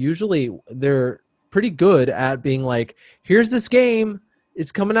did. Usually they're pretty good at being like, here's this game,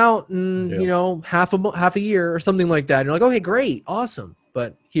 it's coming out in, you know, half a year or something like that. And you're like, okay, great, awesome.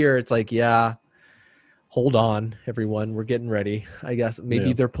 But here it's like, yeah, hold on, everyone, we're getting ready. I guess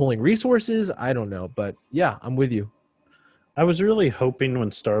maybe they're pulling resources. I don't know. But yeah, I'm with you. I was really hoping when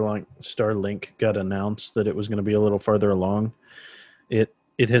Starlink got announced that it was going to be a little farther along.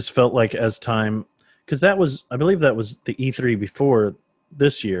 It has felt like as time, because I believe that was the E3 before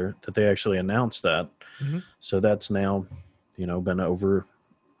this year that they actually announced that. So that's now, you know, been over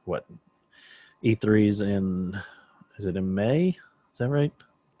what, E3's is it in May? Is that right?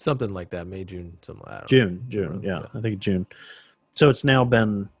 Something like that, May, June, something like that. June. Yeah, I think June. So it's now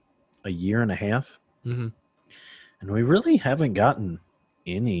been a year and a half. And we really haven't gotten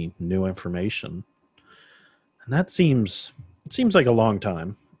any new information. And that seems like a long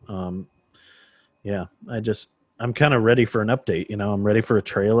time. Yeah, I'm kind of ready for an update. You know, I'm ready for a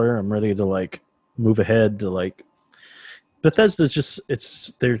trailer. I'm ready to like move ahead to like, Bethesda's just,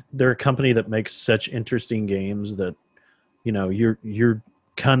 they're a company that makes such interesting games that, you know, you're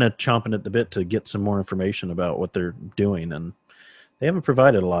kind of chomping at the bit to get some more information about what they're doing. And they haven't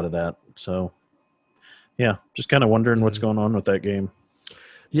provided a lot of that. So yeah, just kind of wondering what's going on with that game.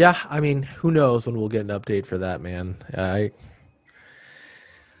 Yeah, I mean, who knows when we'll get an update for that, man.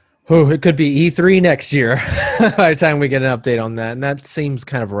 It could be E3 next year by the time we get an update on that. And that seems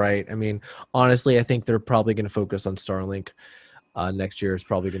kind of right. I mean, honestly, I think they're probably going to focus on Starlink. Next year is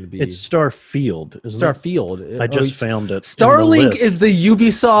probably going to be... It's Starfield, isn't it? Starfield. I just found it. Starlink is the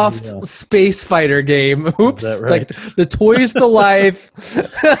Ubisoft space fighter game. Oops. Is that right? Like the toys to life.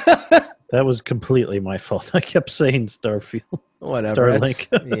 That was completely my fault. I kept saying Starfield. Whatever.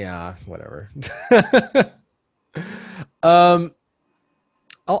 Starlink. Yeah, whatever.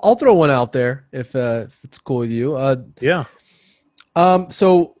 I'll throw one out there if it's cool with you. Yeah.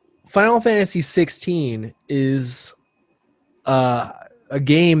 So Final Fantasy 16 is a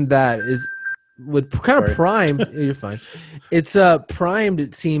game that would kind of primed. You're fine. It's primed.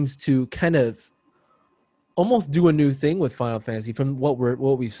 It seems to kind of almost do a new thing with Final Fantasy from what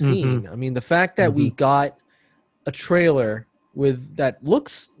we've seen. I mean, the fact that we got a trailer with that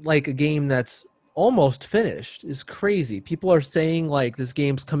looks like a game that's almost finished is crazy. People are saying like this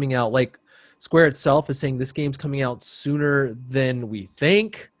game's coming out, like Square itself is saying this game's coming out sooner than we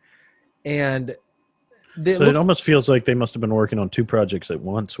think. And it almost feels like they must have been working on 2 projects at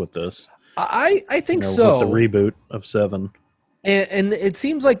once with this. I think so. With the reboot of 7. And it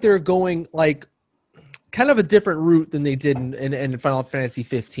seems like they're going like kind of a different route than they did in Final Fantasy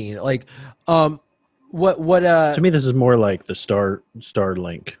 15. Like, to me, this is more like the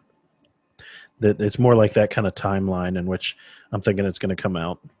Starlink. That it's more like that kind of timeline in which I'm thinking it's going to come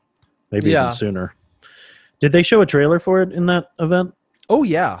out, maybe even sooner. Did they show a trailer for it in that event? Oh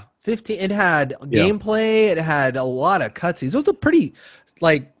yeah, 15. It had gameplay. It had a lot of cutscenes. It was a pretty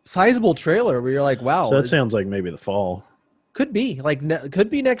like sizable trailer where you're like, wow. So that sounds like maybe the fall. Could be like could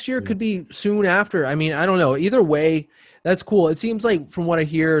be next year. Could be soon after. I mean, I don't know. Either way, that's cool. It seems like from what I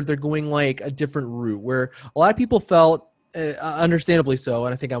hear, they're going like a different route where a lot of people felt, understandably so,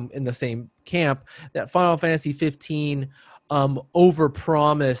 and I think I'm in the same camp, that Final Fantasy 15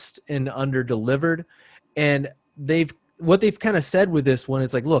 overpromised and underdelivered. And what they've kind of said with this one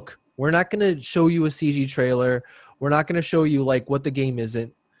is like, look, we're not going to show you a CG trailer. We're not going to show you like what the game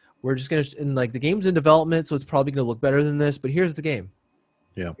isn't. We're just going to, and like the game's in development, so it's probably going to look better than this, but here's the game.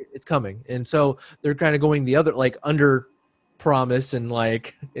 Yeah. It's coming. And so they're kind of going the other, like under promise and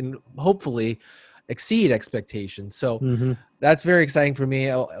like, and hopefully exceed expectations. So that's very exciting for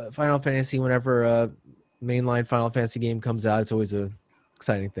me. Final Fantasy, whenever a mainline Final Fantasy game comes out, it's always a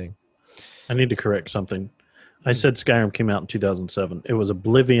exciting thing. I need to correct something. I said Skyrim came out in 2007. It was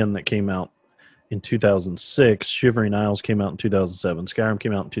Oblivion that came out in 2006. Shivering Isles came out in 2007. Skyrim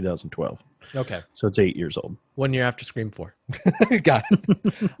came out in 2012. Okay. So it's 8 years old. 1 year after Scream 4. Got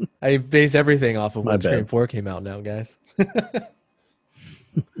it. I base everything off of when Scream 4 came out now, guys.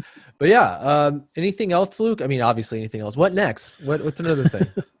 But yeah, anything else, Luke? I mean, obviously anything else. What next? What's another thing?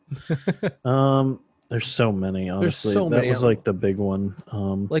 There's so many, honestly. There's so many. That was like the big one.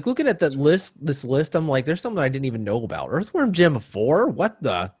 Like looking at this list, I'm like, there's something I didn't even know about. Earthworm Jim 4? What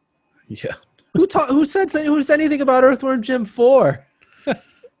the? Yeah. Who said anything about Earthworm Jim 4?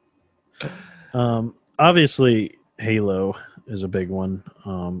 Obviously Halo is a big one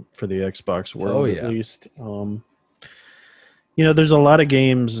for the Xbox world, at least. There's a lot of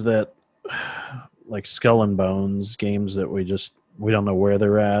games that like Skull and Bones, games that we don't know where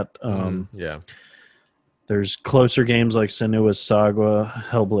they're at. There's closer games like Senua's Saga,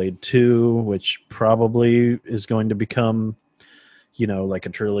 Hellblade 2, which probably is going to become like a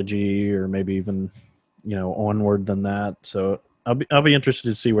trilogy or maybe even, onward than that. So I'll be interested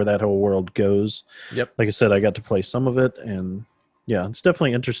to see where that whole world goes. Yep. Like I said, I got to play some of it, and yeah, it's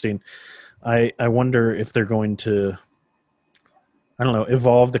definitely interesting. I wonder if they're going to, I don't know,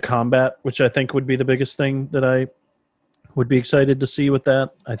 evolve the combat, which I think would be the biggest thing that I would be excited to see with that.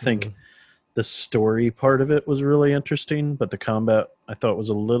 I think the story part of it was really interesting, but the combat I thought was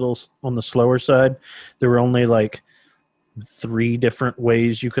a little on the slower side. There were only like 3 different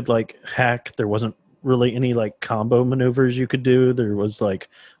ways you could like hack. There wasn't really any like combo maneuvers you could do. There was like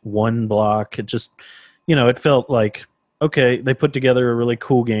one block. It just, it felt like, okay, they put together a really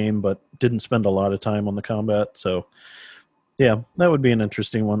cool game, but didn't spend a lot of time on the combat. So yeah, that would be an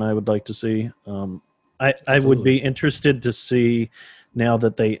interesting one I would like to see. I would be interested to see, now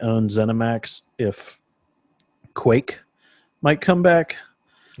that they own ZeniMax, if Quake might come back.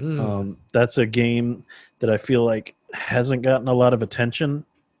 That's a game that I feel like hasn't gotten a lot of attention.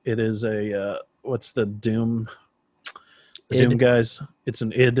 It is a what's the Doom guys? It's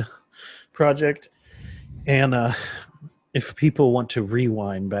an id Project, and if people want to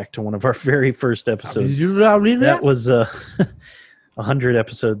rewind back to one of our very first episodes, that was 100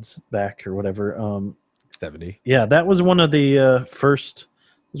 episodes back or whatever. 70. Yeah, that was one of the first.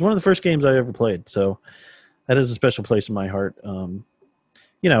 It was one of the first games I ever played, so that is a special place in my heart.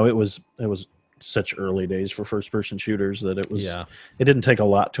 It was such early days for first-person shooters that it was. Yeah. It didn't take a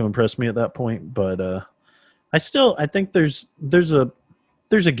lot to impress me at that point, but I think there's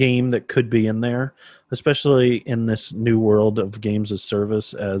a game that could be in there, especially in this new world of games as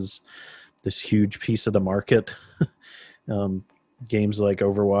service as this huge piece of the market. Games like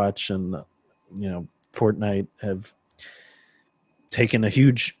Overwatch and Fortnite have taken a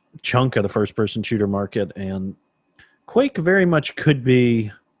huge chunk of the first-person shooter market, and Quake very much could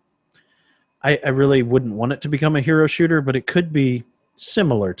be. I really wouldn't want it to become a hero shooter, but it could be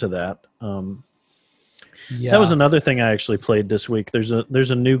similar to that. That was another thing I actually played this week. There's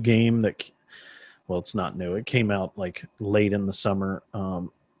a new game that, well, it's not new. It came out like late in the summer.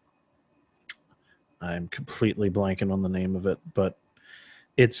 I'm completely blanking on the name of it, but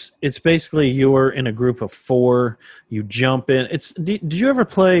It's basically you're in a group of 4. You jump in. Did you ever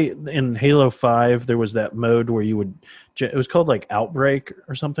play in Halo 5? There was that mode where you would. It was called like Outbreak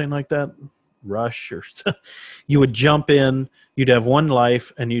or something like that. Rush or you would jump in. You'd have 1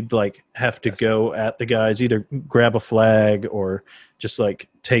 life, and you'd like have to go at the guys. Either grab a flag or just like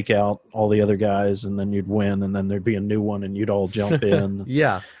take out all the other guys, and then you'd win. And then there'd be a new one, and you'd all jump in.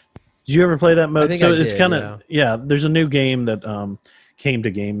 Yeah. Did you ever play that mode? I think So I it's did, kind of there's a new game that came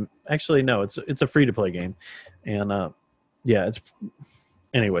to game. Actually, no, it's a free to play game, and it's.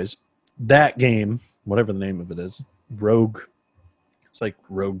 Anyways, that game, whatever the name of it is, Rogue. It's like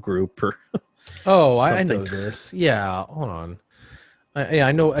Rogue Group or. Oh, I know this. Yeah, hold on.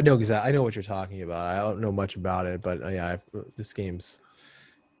 I know exactly. I know what you're talking about. I don't know much about it, but this game's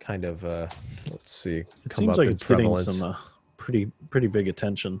kind of let's see. It seems like it's prevalence. getting some pretty big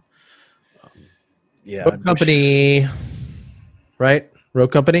attention. Rogue Company, right?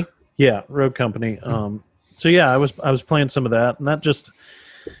 Rogue Company. Yeah, Rogue Company. So yeah, I was playing some of that, and that just.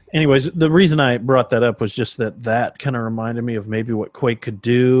 Anyways, the reason I brought that up was just that kind of reminded me of maybe what Quake could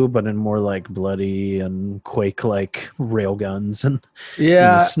do, but in more like bloody and Quake-like railguns and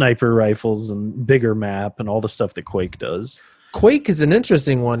sniper rifles and bigger map and all the stuff that Quake does. Quake is an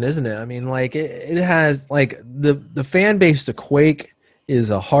interesting one, isn't it? I mean, like it has like the fan base to Quake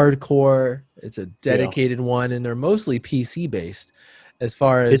is a hardcore. It's a dedicated one, and they're mostly PC based. As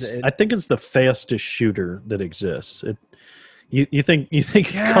far as I think it's the fastest shooter that exists. You think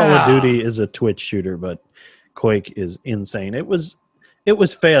Call of Duty is a Twitch shooter, but Quake is insane. It was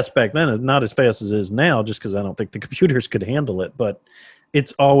fast back then. It's not as fast as it is now, just because I don't think the computers could handle it. But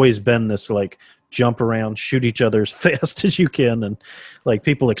it's always been this like jump around, shoot each other as fast as you can, and like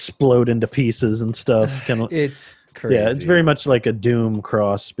people explode into pieces and stuff. It's crazy. Yeah, it's very much like a Doom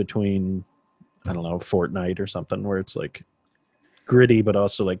cross between I don't know Fortnite or something, where it's like gritty but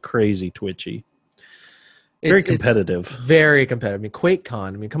also like crazy twitchy. Very competitive. Very competitive. I mean, QuakeCon.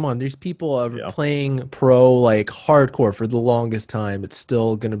 I mean, come on. There's people playing pro like hardcore for the longest time. It's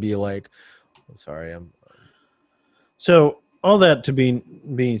still going to be like, I'm sorry. So all that being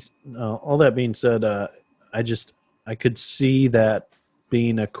said, I could see that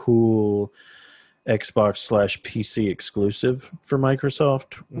being a cool Xbox/PC exclusive for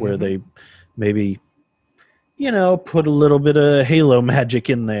Microsoft, where they maybe put a little bit of Halo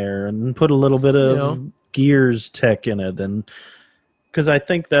magic in there and put a little bit of Gears tech in it, and because I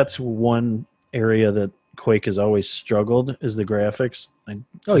think that's one area that Quake has always struggled is the graphics. I've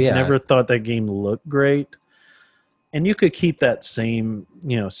never thought that game looked great, and you could keep that same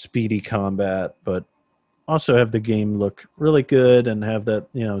speedy combat, but also have the game look really good and have that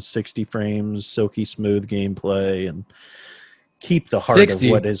 60 frames, silky smooth gameplay, and keep the heart 60,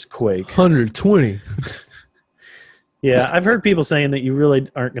 of what is Quake. 120. Yeah, I've heard people saying that you really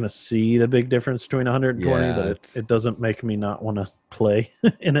aren't going to see the big difference between 120, but it doesn't make me not want to play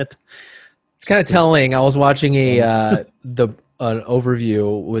in it. It's kind of telling. I was watching an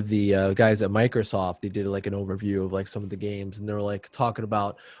overview with the guys at Microsoft. They did like an overview of like some of the games, and they were like talking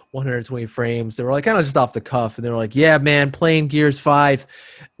about 120 frames. They were like kind of just off the cuff, and they were like, "Yeah, man, playing Gears 5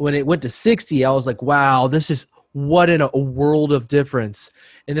 when it went to 60, I was like, wow, this is what in a world of difference."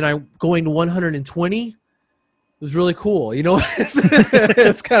 And then I'm going to 120. It was really cool,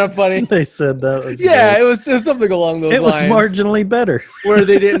 it's kind of funny. They said that was it was something along those lines. It was marginally better. Where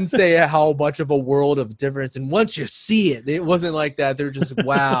they didn't say how much of a world of difference, and once you see it, it wasn't like that. They're just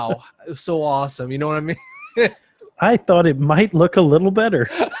wow, it was so awesome. You know what I mean? I thought it might look a little better.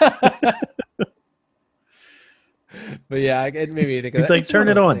 But yeah, it made me think of He's like, turn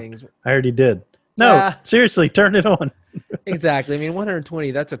it on. Things. I already did. No, seriously, turn it on. Exactly. I mean,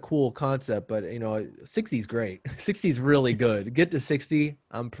 120, that's a cool concept, but 60 is great. 60 is really good. Get to 60,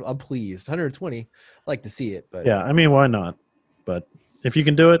 I'm pleased. 120, I like to see it, but yeah, I mean, why not? But if you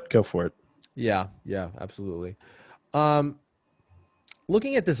can do it, go for it. Yeah, absolutely.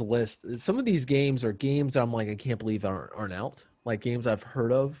 Looking at this list, some of these games are games that I'm like, I can't believe aren't out. Like games I've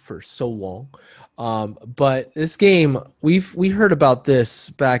heard of for so long. But this game, we heard about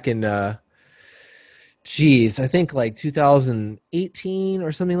this back in I think like 2018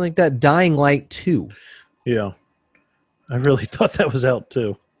 or something like that. Dying Light 2. Yeah. I really thought that was out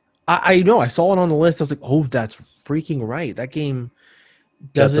too. I know. I saw it on the list. I was like, oh, that's freaking right. That game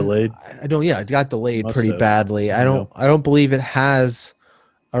got delayed. It got delayed pretty badly. I don't believe it has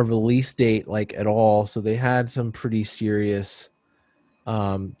a release date like at all. So they had some pretty serious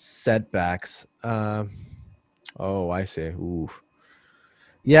setbacks. Oh, I see. Ooh.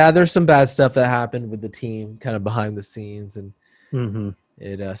 Yeah, there's some bad stuff that happened with the team kind of behind the scenes, and some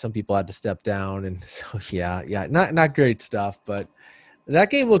people had to step down, and so yeah, not great stuff. But That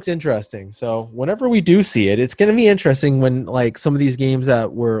game looked interesting. So whenever we do see it, it's going to be interesting when like some of these games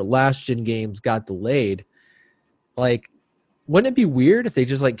that were last gen games got delayed. Like, wouldn't it be weird if they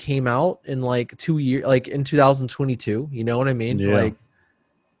just like came out in like 2 years, like in 2022? You know what I mean? Yeah. Like,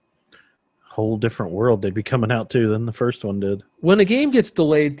 Whole different world they'd be coming out to than the first one did. when a game gets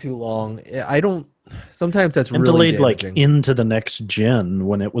delayed too long, I don't. Sometimes that's And really delayed damaging. like into the next gen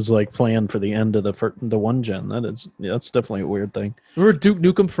when it was like planned for the end of the one gen. That's definitely a weird thing. Remember Duke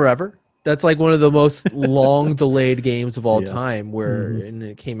Nukem Forever? That's like one of the most long delayed games of all Yeah. time. Where and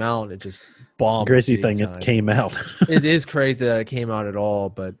it came out, and it just bombed. Crazy big thing, time. it came out. It is crazy that it came out at all,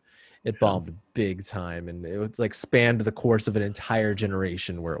 but it bombed big time, and it was like spanned the course of an entire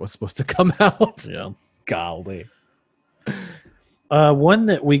generation where it was supposed to come out. Yeah. Golly. One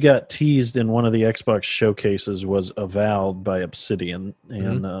that we got teased in one of the Xbox showcases was Avowed by Obsidian.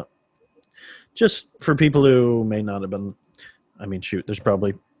 And just for people who may not have been, I mean, shoot,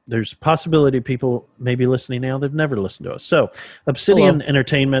 there's possibility people may be listening now. They've never listened to us. So Obsidian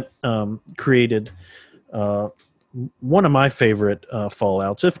Entertainment created one of my favorite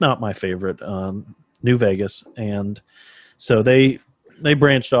Fallouts, if not my favorite, New Vegas. And so they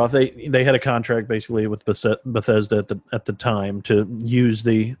branched off. They had a contract basically with Bethesda at the time to use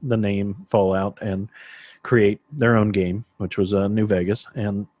the name Fallout and create their own game, which was New Vegas.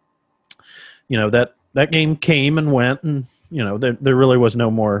 And you know that game came and went, and you know there really was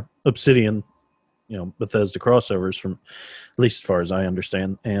no more Obsidian, Bethesda crossovers, from at least as far as I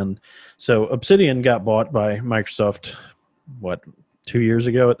understand. And so Obsidian got bought by Microsoft 2 years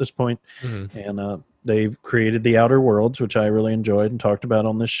ago at this point. And they've created the Outer Worlds, which I really enjoyed and talked about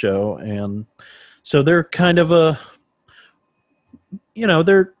on this show. And so they're kind of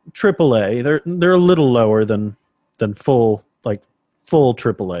they're AAA. They're a little lower than full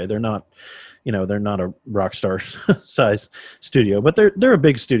AAA. They're not, they're not a Rockstar size studio, but they're a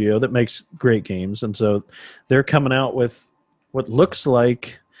big studio that makes great games. And so they're coming out with what looks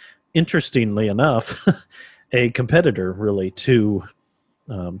like, interestingly enough, a competitor really to,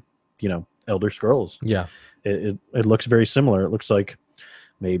 Elder Scrolls. Yeah. It looks very similar. It looks like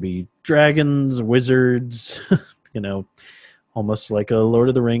maybe dragons, wizards, almost like a Lord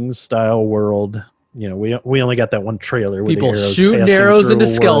of the Rings style world. We only got that one trailer with People the arrows shooting passing arrows through into a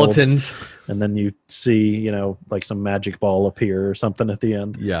world, skeletons. and then you see, like some magic ball appear or something at the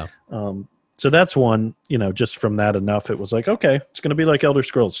end. Yeah. So that's one, just from that enough, it was like, okay, it's going to be like Elder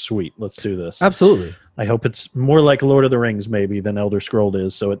Scrolls. Sweet. Let's do this. Absolutely. I hope it's more like Lord of the Rings maybe than Elder Scrolls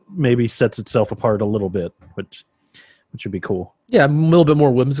is. So it maybe sets itself apart a little bit, which would be cool. Yeah, a little bit more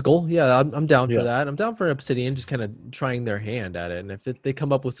whimsical. Yeah, I'm down for Yeah. that. I'm down for Obsidian just kind of trying their hand at it. And if they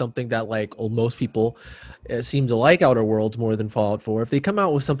come up with something that like most people seem to like Outer Worlds more than Fallout 4, if they come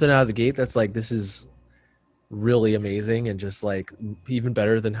out with something out of the gate that's like, this is really amazing and just like even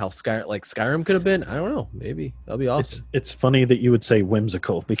better than how Skyrim could have been, I don't know, maybe that'll be awesome. It's funny that you would say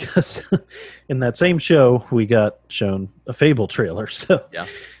whimsical, because in that same show we got shown a Fable trailer. So Yeah.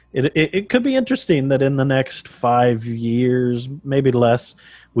 It could be interesting that in the next 5 years, maybe less,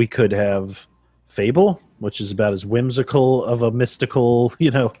 we could have Fable, which is about as whimsical of a mystical,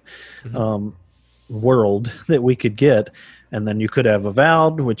 world that we could get. And then you could have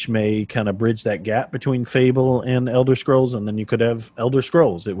Avowed, which may kind of bridge that gap between Fable and Elder Scrolls. And then you could have Elder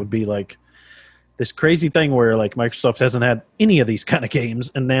Scrolls. It would be like this crazy thing where like Microsoft hasn't had any of these kind of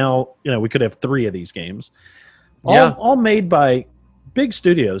games. And now, we could have 3 of these games. All made by big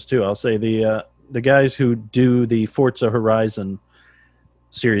studios too. I'll say the guys who do the Forza Horizon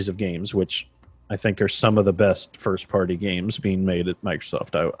series of games, which I think are some of the best first party games being made at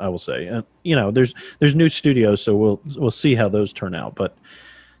Microsoft. I will say, and there's new studios, so we'll see how those turn out. But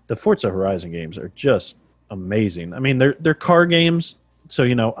the Forza Horizon games are just amazing. I mean, they're car games, so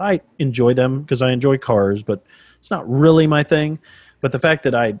I enjoy them because I enjoy cars, but it's not really my thing. But the fact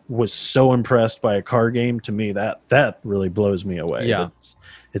that I was so impressed by a car game, to me, that really blows me away. Yeah.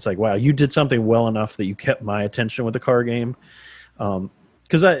 It's like, wow, you did something well enough that you kept my attention with the car game.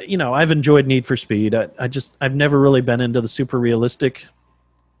 Because I've enjoyed Need for Speed. I've never really been into the super realistic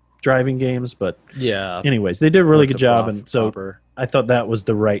driving games, but Yeah. anyways, they did a really Forza good job, Prof- and so proper. I thought that was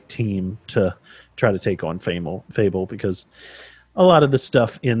the right team to try to take on Fable, because a lot of the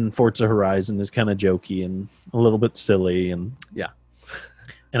stuff in Forza Horizon is kind of jokey and a little bit silly, and Yeah.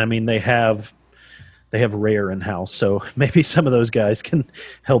 and I mean they have Rare in house, so maybe some of those guys can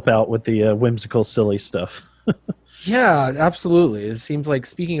help out with the whimsical, silly stuff. Yeah, absolutely. It seems like,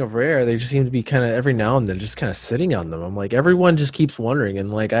 speaking of Rare, they just seem to be kind of every now and then just kind of sitting on them. I'm like, everyone just keeps wondering,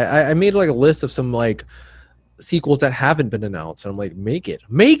 and like I made like a list of some like sequels that haven't been announced, and I'm like, make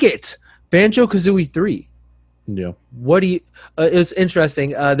it, Banjo-Kazooie 3. Yeah. What do you? It was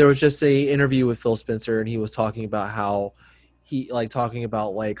interesting. There was just a interview with Phil Spencer, and he was talking about how talking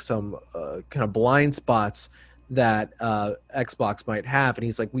about like some kind of blind spots that Xbox might have, and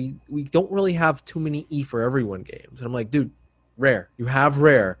he's like, we don't really have too many E for everyone games, and I'm like, dude, Rare, you have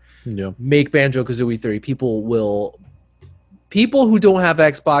Rare, Yeah. make Banjo-Kazooie 3. People who don't have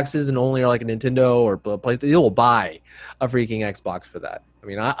Xboxes and only are like a Nintendo or PlayStation, they will buy a freaking Xbox for that. I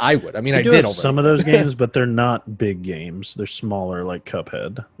mean, I would. I mean, I do did have already. some of those games, but they're not big games. They're smaller, like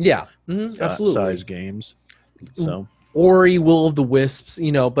Cuphead. Yeah, absolutely. Size games. So Ori, Will of the Wisps,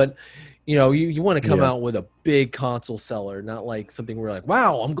 but you want to come out with a big console seller, not like something where like,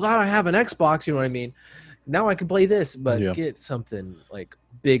 wow, I'm glad I have an Xbox. You know what I mean? Now I can play this, but get something like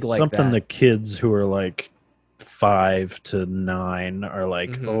big like something that. the kids who are like 5 to 9 are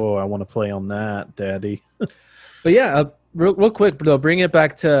like, oh, I want to play on that, Daddy. But yeah, real quick, though, bring it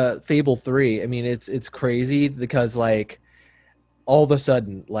back to Fable 3. I mean, it's crazy because like all of a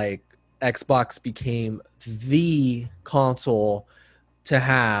sudden, like Xbox became the console to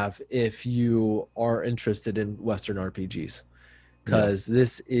have if you are interested in Western RPGs, because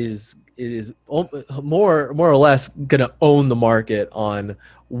it is more or less gonna own the market on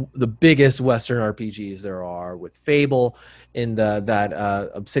the biggest Western RPGs there are, with Fable in that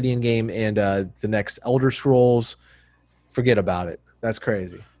Obsidian game and the next Elder Scrolls. Forget about it. That's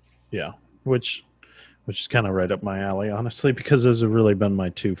crazy. Yeah, which is kind of right up my alley, honestly, because those have really been my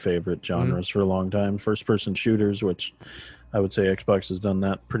two favorite genres for a long time. First-person shooters, which I would say Xbox has done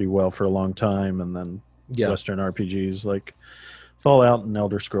that pretty well for a long time, and then Western RPGs like Fallout and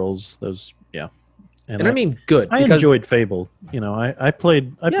Elder Scrolls. Those, and I mean, good. I enjoyed Fable. I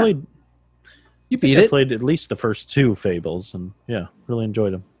played. You beat it. I played at least the first 2 Fables, and really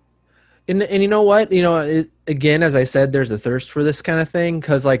enjoyed them. And you know what? Again, as I said, there's a thirst for this kind of thing,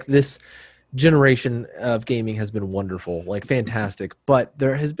 because like this generation of gaming has been wonderful, like fantastic, but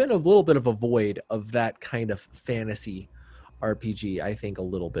there has been a little bit of a void of that kind of fantasy RPG, I think, a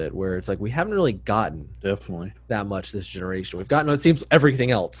little bit, where it's like we haven't really gotten definitely that much this generation. We've gotten, it seems,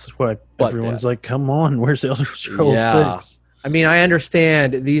 everything else. That's why everyone's like, come on, where's Elder Scrolls 6? I mean, I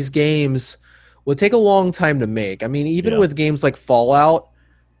understand these games will take a long time to make. I mean, even with games like Fallout,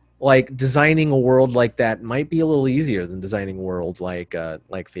 like designing a world like that might be a little easier than designing a world like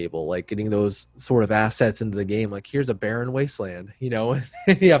Fable, like getting those sort of assets into the game. Like, here's a barren wasteland, you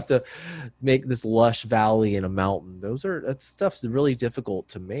have to make this lush valley in a mountain. That stuff's really difficult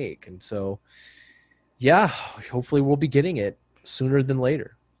to make. And so, hopefully we'll be getting it sooner than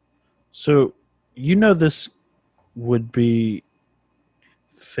later. So, this would be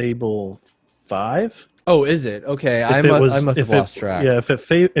Fable 5? Oh, is it? Okay, I must have lost track. Yeah,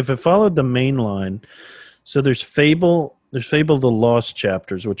 if it followed the main line, so there's Fable the Lost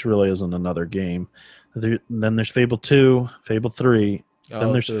Chapters, which really isn't another game. Then there's Fable 2, Fable 3.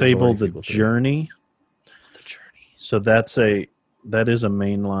 Then there's Fable the Journey. The Journey. So that is a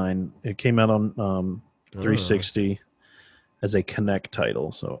main line. It came out on 360 as a Connect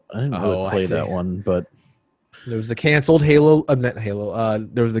title. So I didn't really play that one, but there was the canceled Halo. Not Halo.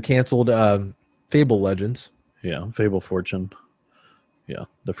 There was the canceled Fable Legends. Yeah, Fable Fortune. Yeah,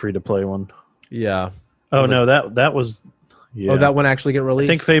 the free-to-play one. Yeah. Oh, no, that was... Yeah. Oh, that one actually get released?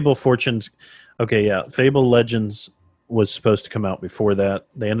 I think Fable Fortune's... Okay, yeah. Fable Legends was supposed to come out before that.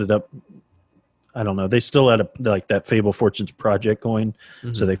 They ended up... I don't know. They still had that Fable Fortunes project going,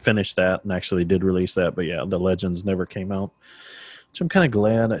 so they finished that and actually did release that. But yeah, the Legends never came out. Which I'm kind of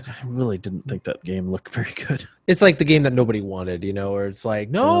glad. I really didn't think that game looked very good. It's like the game that nobody wanted, or it's like,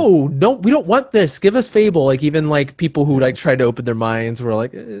 no, we don't want this. Give us Fable. Like, even like people who like tried to open their minds were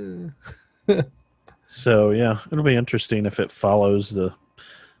like, So yeah, it'll be interesting if it follows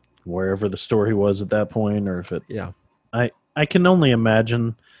wherever the story was at that point, or if it. Yeah. I can only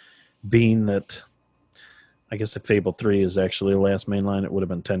imagine, being that, I guess if Fable 3 is actually the last main line, it would have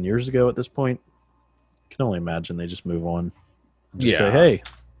been 10 years ago at this point. I can only imagine they just move on. Just say, hey,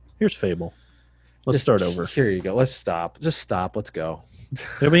 here's Fable. Let's start over. Here you go. Let's stop. Just stop. Let's go.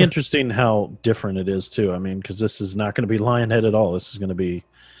 It'll be interesting how different it is, too. I mean, because this is not going to be Lionhead at all. This is going to be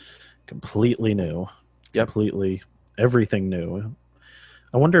completely new. Yep. Completely everything new.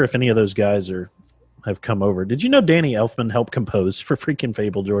 I wonder if any of those guys have come over. Did you know Danny Elfman helped compose for freaking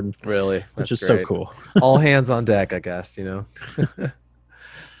Fable, Jordan? Really? Which is so cool. All hands on deck, I guess,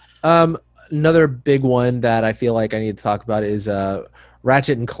 Another big one that I feel like I need to talk about is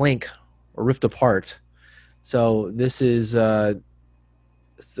Ratchet and Clank Rift Apart. So this is the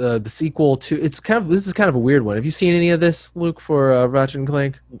sequel to. This is kind of a weird one. Have you seen any of this, Luke, for Ratchet and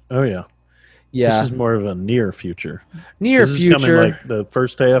Clank? Oh yeah, yeah. This is more of a near future. Near this future, is coming like the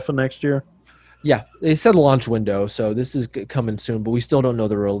first half of next year. Yeah, they said launch window, so this is coming soon, but we still don't know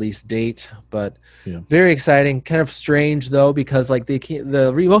the release date. But very exciting. Kind of strange though, because like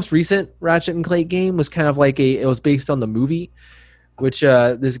most recent Ratchet and Clank game was kind of like it was based on the movie, which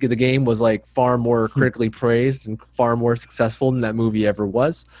the game was like far more critically praised and far more successful than that movie ever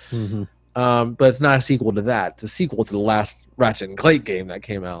was. Mm-hmm. But it's not a sequel to that. It's a sequel to the last Ratchet and Clank game that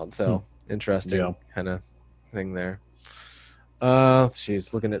came out. So interesting kind of thing there.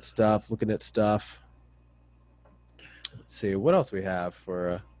 She's looking at stuff. Let's see what else we have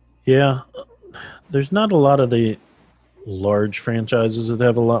for. There's not a lot of the large franchises that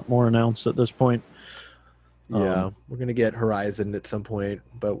have a lot more announced at this point. We're gonna get Horizon at some point,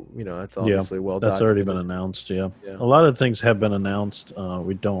 but that's obviously that's already been announced. Yeah, a lot of things have been announced.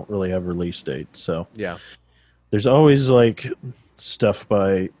 We don't really have release dates, so there's always like stuff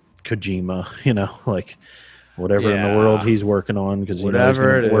by Kojima, like whatever in the world he's working on, because he's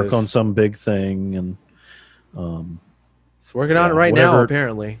going to work on some big thing, and he's working on it right now.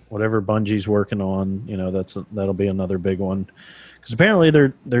 Apparently, whatever Bungie's working on, that'll be another big one. Because apparently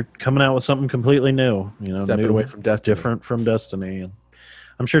they're coming out with something completely new, stepping away from Destiny, different from Destiny, and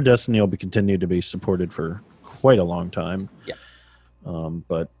I'm sure Destiny will be continued to be supported for quite a long time.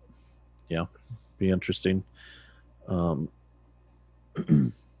 But be interesting.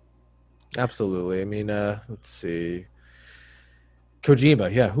 Absolutely. I mean, let's see.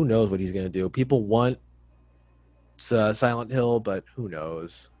 Kojima, who knows what he's going to do? People want Silent Hill, but who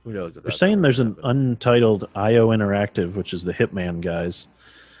knows? Who knows? They're saying there's an untitled IO Interactive, which is the Hitman guys,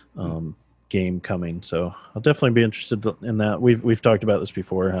 game coming. So I'll definitely be interested in that. We've talked about this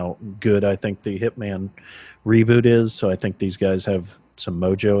before, how good I think the Hitman reboot is. So I think these guys have some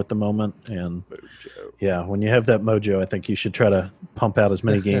mojo at the moment, and when you have that mojo, I think you should try to pump out as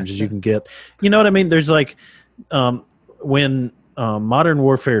many games as you can get. You know what I mean? There's like when Modern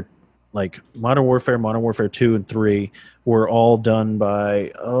Warfare 2 and 3 were all done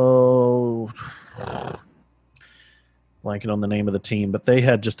by blanking on the name of the team, but they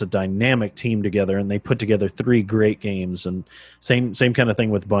had just a dynamic team together, and they put together 3 great games. And same kind of thing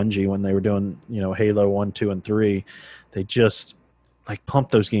with Bungie when they were doing Halo 1, 2, and 3. They just like pump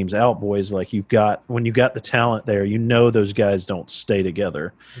those games out, boys. Like when you got the talent there, those guys don't stay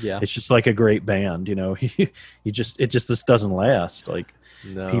together. It's just like a great band. This doesn't last. Like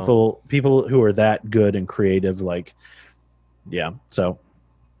people who are that good and creative, like IO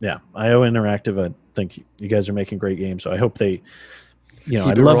Interactive, I think you guys are making great games, so I hope they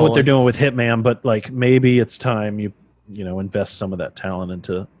I love what they're doing with Hitman, but like maybe it's time you invest some of that talent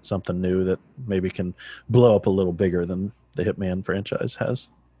into something new that maybe can blow up a little bigger than the Hitman franchise has.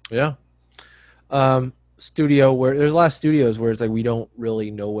 Studio where there's a lot of studios where it's like we don't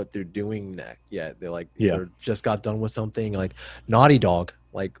really know what they're doing yet. They're just got done with something. Like Naughty Dog,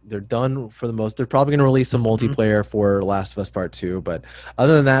 like they're done for the most. They're probably going to release some multiplayer for Last of Us Part 2, but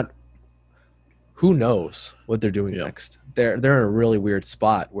other than that, who knows what they're doing next? They're in a really weird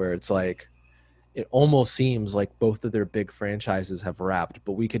spot where it's like it almost seems like both of their big franchises have wrapped,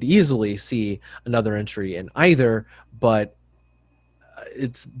 but we could easily see another entry in either, but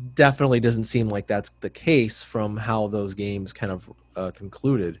it's definitely doesn't seem like that's the case from how those games kind of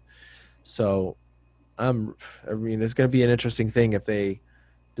concluded. So it's going to be an interesting thing if they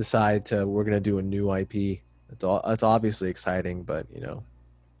decide we're going to do a new IP. It's obviously exciting, but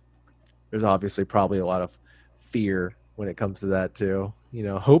there's obviously probably a lot of fear when it comes to that too.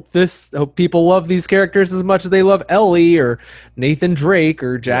 Hope people love these characters as much as they love Ellie or Nathan Drake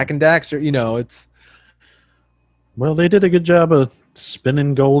or Jack and Daxter. Well, they did a good job of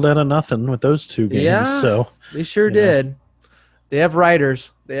spinning gold out of nothing with those 2 games. Yeah, so they sure did. They have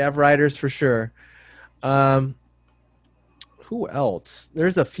writers. For sure. Who else?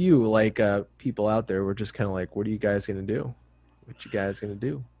 There's a few like people out there who are just kind of like, what are you guys gonna do?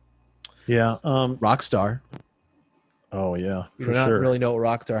 Yeah. Rockstar. Oh yeah, we don't really know what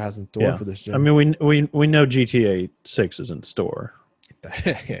Rockstar has in store for this gen. I mean, we know GTA 6 is in store.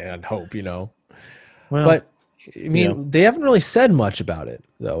 And hope Well, but I mean, they haven't really said much about it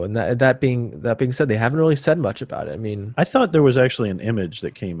though. And that being said, they haven't really said much about it. I mean, I thought there was actually an image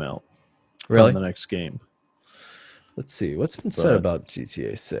that came out from the next game. Let's see what's been said about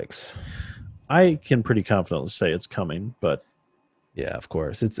GTA 6. I can pretty confidently say it's coming, but yeah, of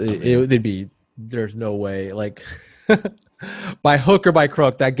course, it'd be. There's no way like. By hook or by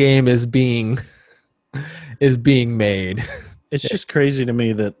crook, that game is being made. It's just crazy to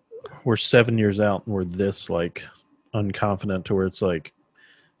me that we're 7 years out and we're this like unconfident to where it's like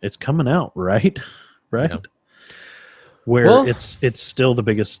it's coming out, right? Yeah. Where it's still the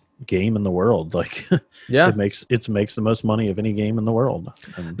biggest game in the world. Like, Yeah. it makes the most money of any game in the world.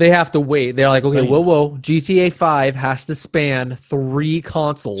 And They have to wait. They're like, okay, Insane. whoa, GTA 5 has to span 3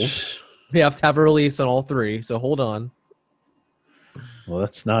 consoles. We have to have a release on all 3. So hold on. Well,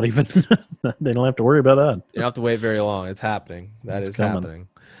 that's not even. They don't have to worry about that. You don't have to wait very long. It's happening. That It's is coming.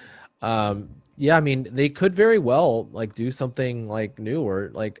 happening. Yeah, I mean, they could very well like do something like new,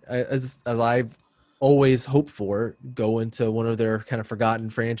 or like as I've always hoped for, go into one of their kind of forgotten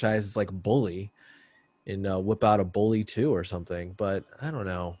franchises like Bully, and whip out a Bully 2 or something. But I don't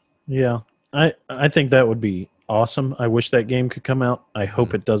know. Yeah, I think that would be awesome. I wish that game could come out. I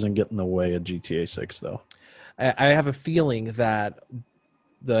hope it doesn't get in the way of GTA 6, though. I have a feeling that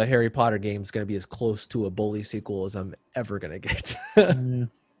the Harry Potter game is going to be as close to a Bully sequel as I'm ever going to get. Yeah.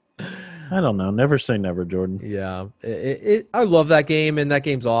 I don't know. Never say never, Jordan. Yeah, I love that game, and that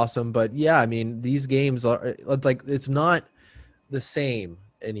game's awesome. But yeah, I mean, these games are it's not the same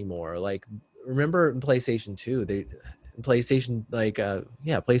anymore. Like, remember in PlayStation 2, PlayStation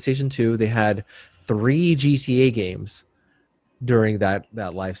 2, they had 3 GTA games during that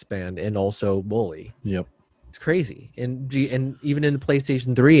lifespan, and also Bully. Yep. It's crazy. And even in the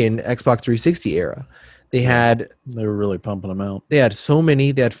PlayStation 3 and Xbox 360 era, they were really pumping them out. They had so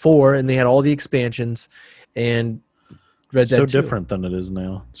many. They had 4, and they had all the expansions. And Red Dead 2. So different than it is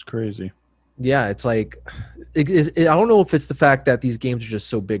now. It's crazy. Yeah, it's like I don't know if it's the fact that these games are just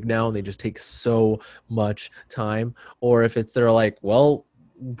so big now and they just take so much time, or if they're like, well,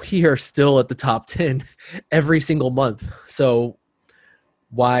 we are still at the top 10 every single month. So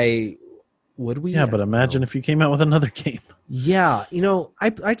why would we? Yeah, but imagine if you came out with another game. Yeah,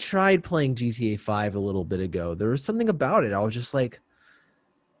 I tried playing GTA 5 a little bit ago. There was something about it. I was just like,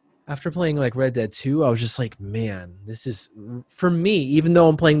 after playing like Red Dead 2, I was just like, man, this is, for me, even though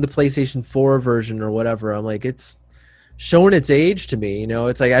I'm playing the PlayStation 4 version or whatever, I'm like, it's showing its age to me.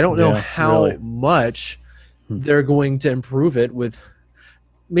 It's like, I don't know how much they're going to improve it with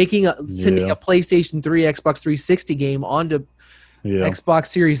sending a PlayStation 3, Xbox 360 game onto Xbox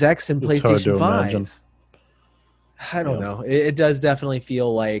Series X and PlayStation 5. Imagine. I don't know. It does definitely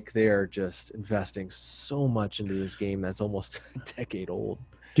feel like they're just investing so much into this game that's almost a decade old.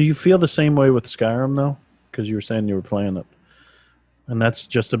 Do you feel the same way with Skyrim, though? Because you were saying you were playing it. And that's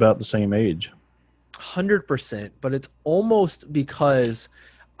just about the same age. 100%. But it's almost because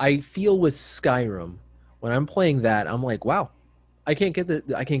I feel with Skyrim, when I'm playing that, I'm like, wow, I can't get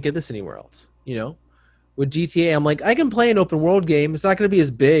this anywhere else. With GTA, I'm like, I can play an open world game. It's not going to be as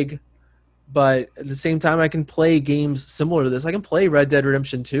big. But at the same time, I can play games similar to this. I can play Red Dead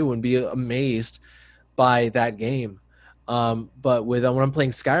Redemption 2 and be amazed by that game. But when I'm playing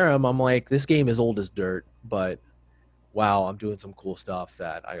Skyrim, I'm like, this game is old as dirt. But wow, I'm doing some cool stuff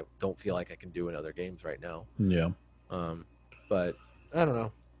that I don't feel like I can do in other games right now. Yeah. But I don't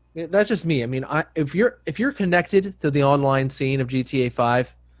know. That's just me. I mean, if you're connected to the online scene of GTA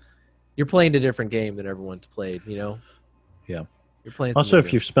 5, you're playing a different game than everyone's played. Yeah. You're playing. Also,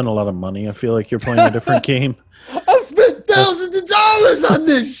 if you've spent a lot of money, I feel like you're playing a different game. I've spent thousands of dollars on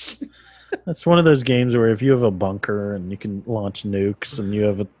this. That's one of those games where if you have a bunker and you can launch nukes and you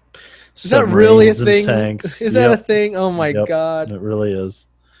have is that really a thing? Tanks, is that a thing? Oh my god! It really is.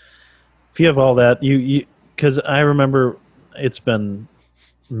 If you have all that, you because I remember it's been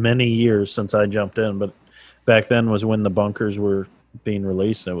many years since I jumped in, but back then was when the bunkers were being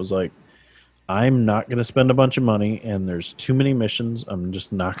released. And it was like, I'm not going to spend a bunch of money, and there's too many missions. I'm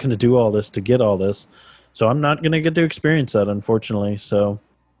just not going to do all this to get all this. So I'm not going to get to experience that, unfortunately. So,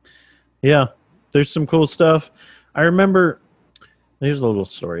 yeah, there's some cool stuff. I remember, here's a little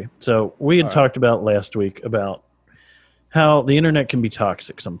story. So we had talked about last week about how the internet can be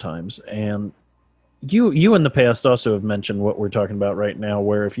toxic sometimes. And you in the past also have mentioned what we're talking about right now,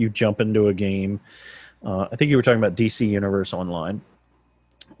 where if you jump into a game, I think you were talking about DC Universe Online,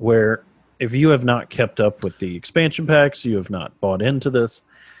 where if you have not kept up with the expansion packs, you have not bought into this,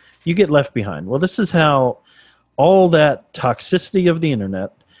 you get left behind. Well, this is how all that toxicity of the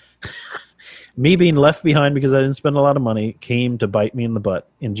internet, me being left behind because I didn't spend a lot of money, came to bite me in the butt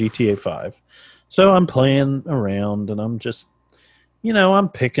in GTA 5. So I'm playing around, and I'm just, I'm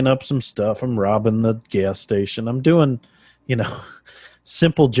picking up some stuff. I'm robbing the gas station. I'm doing,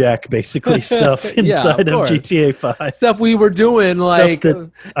 simple Jack basically stuff inside of GTA 5. Stuff we were doing like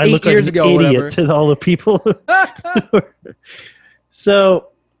I look 8 years like ago. An idiot to all the people. So,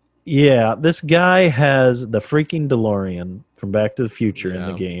 yeah, this guy has the freaking DeLorean from Back to the Future in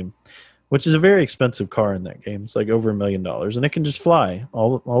the game, which is a very expensive car in that game. It's like over $1 million, and it can just fly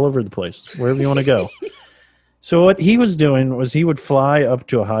all over the place, wherever you want to go. So what he was doing was he would fly up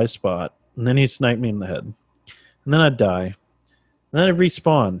to a high spot, and then he'd snipe me in the head. And then I'd die. And then I'd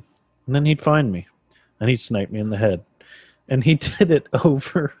respawn. and then he'd find me, and he'd snipe me in the head. And he did it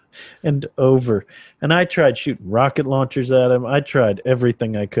over and over. And I tried shooting rocket launchers at him. I tried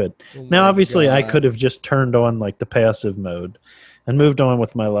everything I could. Now, obviously, I could have just turned on like the passive mode and moved on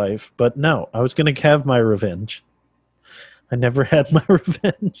with my life. But no, I was going to have my revenge. I never had my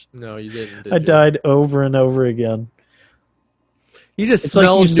revenge. No, you didn't. I died over and over again. He just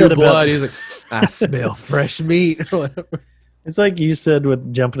smelled new blood. He's like, I smell fresh meat. It's like you said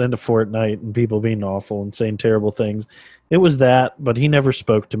with jumping into Fortnite and people being awful and saying terrible things. It was that, but he never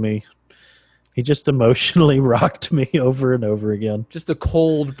spoke to me. He just emotionally rocked me over and over again. Just a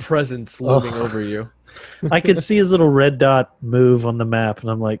cold presence looming over you. I could see his little red dot move on the map, and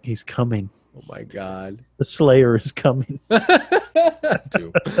I'm like, he's coming. Oh, my God. The Slayer is coming.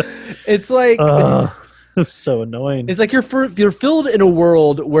 It's like... It's so annoying. It's like you're filled in a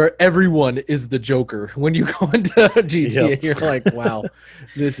world where everyone is the Joker. When you go into GTA, You're like, wow,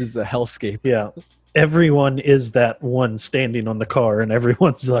 this is a hellscape. Yeah. Everyone is that one standing on the car, and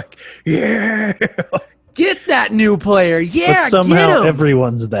everyone's like, yeah. Get that new player. Yeah, but somehow get him.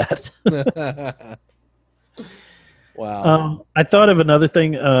 Everyone's that. Wow. I thought of another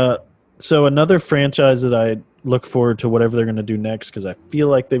thing. So another franchise that I look forward to whatever they're going to do next, because I feel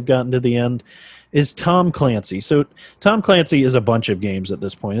like they've gotten to the end, is Tom Clancy. So Tom Clancy is a bunch of games at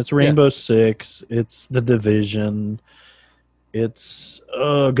this point. It's Rainbow Six. It's The Division. It's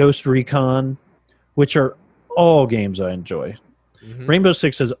Ghost Recon, which are all games I enjoy. Mm-hmm. Rainbow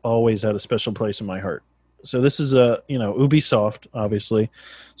Six has always had a special place in my heart. So this is Ubisoft, obviously.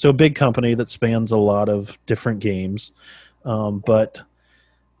 So a big company that spans a lot of different games. But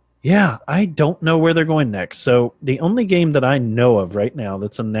yeah, I don't know where they're going next. So the only game that I know of right now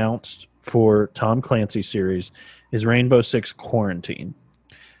that's announced for Tom Clancy series is Rainbow Six Quarantine,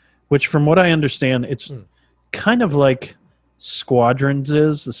 which from what I understand, it's kind of like Squadrons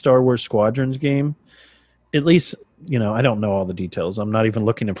is, the Star Wars Squadrons game. At least, I don't know all the details. I'm not even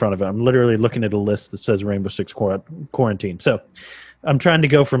looking in front of it. I'm literally looking at a list that says Rainbow Six Quarantine. So I'm trying to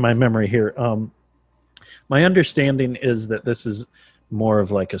go from my memory here. My understanding is that this is more of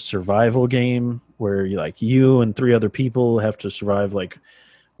like a survival game where you and 3 other people have to survive like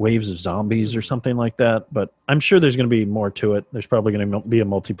waves of zombies or something like that. But I'm sure there's going to be more to it. There's probably going to be a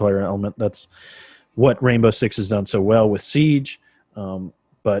multiplayer element. That's what Rainbow Six has done so well with Siege.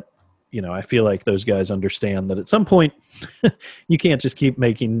 But I feel like those guys understand that at some point you can't just keep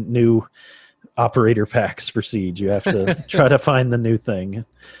making new operator packs for Siege. You have to try to find the new thing.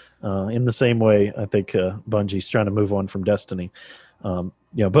 In the same way, I think Bungie's trying to move on from Destiny.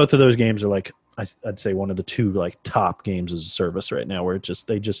 Both of those games are like, I'd say one of the 2 like top games as a service right now, where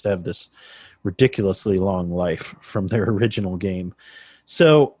they just have this ridiculously long life from their original game.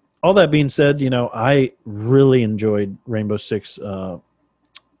 So all that being said, I really enjoyed Rainbow Six,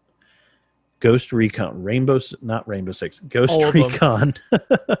 Ghost Recon, Ghost Recon.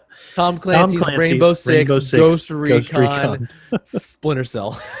 Tom Clancy's Rainbow Six, Ghost Recon, Splinter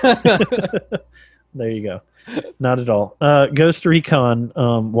Cell. There you go. Not at all. Ghost Recon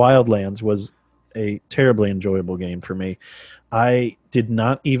Wildlands was a terribly enjoyable game for me. I did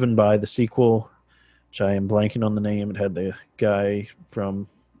not even buy the sequel, which I am blanking on the name. It had the guy from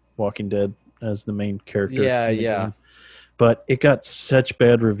Walking Dead as the main character. Yeah. Game. But it got such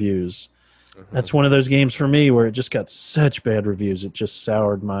bad reviews. That's one of those games for me where it just got such bad reviews. It just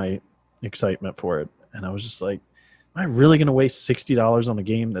soured my excitement for it. And I was just like, am I really going to waste $60 on a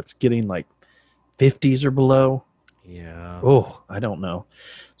game that's getting like 50s or below? Yeah. Oh, I don't know.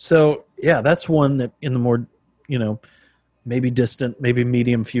 So, yeah, that's one that in the more, maybe distant, maybe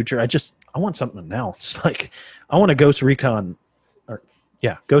medium future, I want something announced. Like, I want a Ghost Recon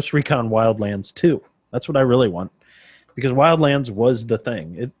Wildlands 2. That's what I really want. Because Wildlands was the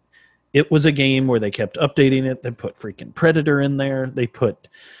thing. It was a game where they kept updating it. They put freaking Predator in there. They put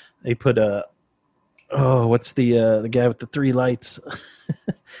what's the guy with the 3 lights?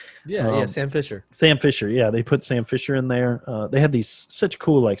 Sam Fisher. Sam Fisher, yeah. They put Sam Fisher in there. They had these such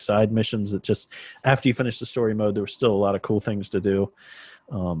cool like side missions that just after you finish the story mode, there was still a lot of cool things to do.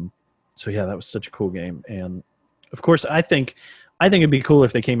 So yeah, that was such a cool game. And of course, I think it'd be cool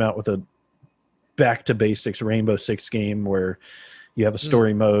if they came out with a back to basics Rainbow Six game where you have a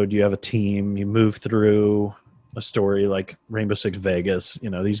story mode, you have a team, you move through a story like Rainbow Six Vegas.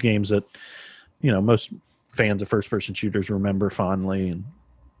 These games that most fans of first-person shooters remember fondly, and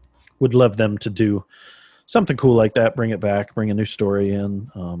would love them to do something cool like that, bring it back, bring a new story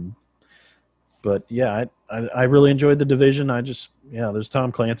in. But yeah, I really enjoyed The Division. Those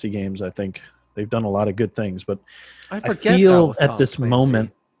Tom Clancy games, I think they've done a lot of good things. But I feel at this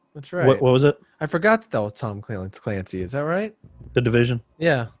moment That's right. What was it? I forgot that was Tom Clancy. Is that right? The Division.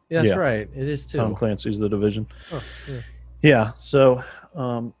 Yeah. Yeah, that's Yeah. right. It is too. Tom Clancy's The Division. Oh, yeah. Yeah. So,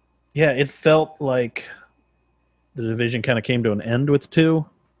 yeah, it felt like the Division kind of came to an end with 2.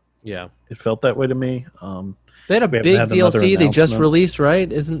 Yeah. It felt that way to me. They had a We haven't big had another DLC they just announcement. released, right?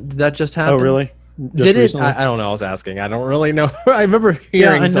 Did that just happen? Oh, really? Just Did it? recently? I don't know. I was asking. I don't really know. I remember Yeah,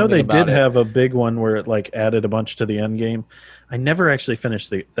 hearing I know something they about did it. have a big one where it like added a bunch to the end game. I never actually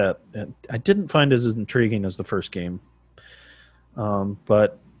finished that. I didn't find it as intriguing as the first game.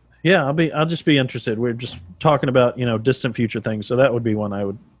 But yeah, I'll just be interested. We're just talking about distant future things, so that would be one I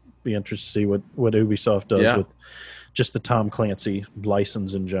would be interested to see what Ubisoft does with just the Tom Clancy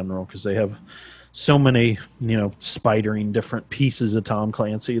license in general, because they have so many spidering different pieces of Tom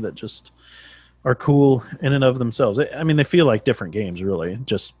Clancy that just are cool in and of themselves. I mean, they feel like different games, really.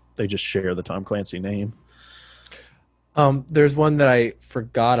 They just share the Tom Clancy name. There's one that I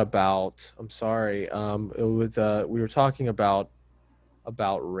forgot about. I'm sorry. We were talking about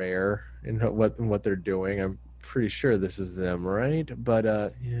Rare and what they're doing. I'm pretty sure this is them, right? But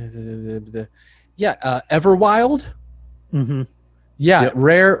Everwild. Mm-hmm. Yeah, Yep.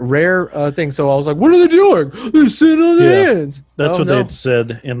 rare thing. So I was like, what are they doing? They're sitting on their hands. That's what they had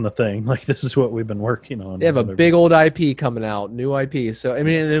said in the thing. Like, this is what we've been working on. They have a big old IP coming out, new IP. So, I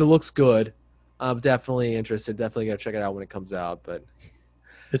mean, and it looks good. I'm definitely interested. Definitely going to check it out when it comes out. But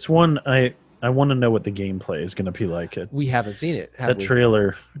it's one I want to know what the gameplay is going to be like. We haven't seen it. That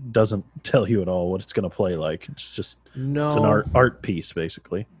trailer doesn't tell you at all what it's going to play like. It's just it's an art piece,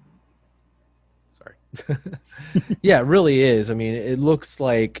 basically. Sorry. Yeah, it really is. I mean, it looks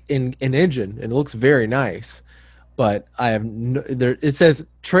like an engine, and it looks very nice. But I have it says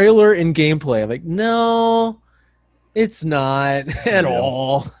trailer and gameplay. I'm like, no, it's not at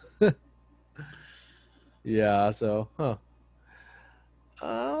all. Yeah. So,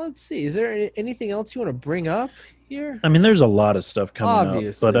 let's see. Is there anything else you want to bring up here? I mean, there's a lot of stuff coming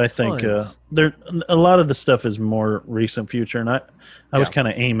up, but I think there a lot of the stuff is more recent future, and I was kind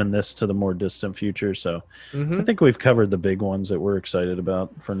of aiming this to the more distant future. So I think we've covered the big ones that we're excited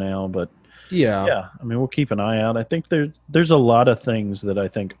about for now. But yeah, I mean, we'll keep an eye out. I think there's a lot of things that I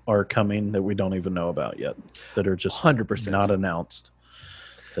think are coming that we don't even know about yet, that are just 100% not announced,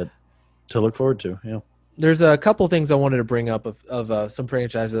 that to look forward to. Yeah. There's a couple things I wanted to bring up of some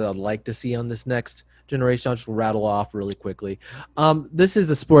franchises that I'd like to see on this next generation. I'll just rattle off really quickly. This is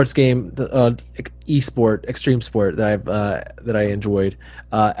a sports game, esport, extreme sport that I enjoyed.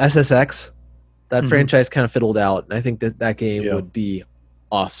 SSX, that franchise kind of fiddled out, and I think that game would be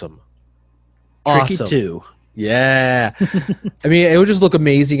awesome. Tricky too. Yeah. I mean, it would just look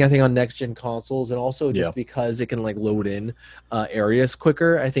amazing, I think, on next-gen consoles, and also just because it can, like, load in areas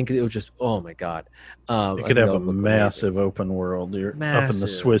quicker, I think it would just, oh, my God. It could have a massive open world. You're up in the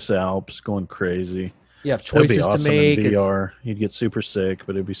Swiss Alps going crazy. You have choices be awesome to make. In VR. You'd get super sick,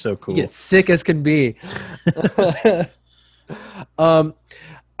 but it'd be so cool. You get sick as can be.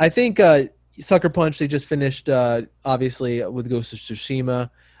 I think Sucker Punch, they just finished, obviously, with Ghost of Tsushima.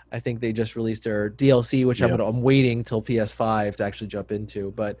 I think they just released their DLC, which I'm waiting till PS5 to actually jump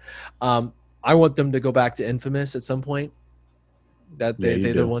into. But I want them to go back to Infamous at some point. They're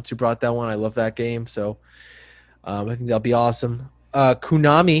the ones who brought that one. I love that game, so I think that'll be awesome.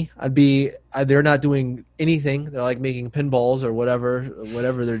 Konami, they're not doing anything. They're like making pinballs or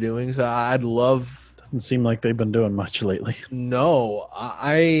whatever they're doing. So I'd love. Doesn't seem like they've been doing much lately. No,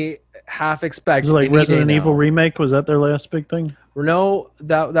 I half expect. Was it like Resident Evil remake? Was that their last big thing? No,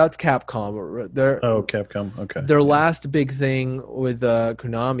 that's Capcom. Capcom. Okay. Their last big thing with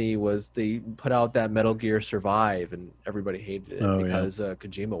Konami was they put out that Metal Gear Survive, and everybody hated it because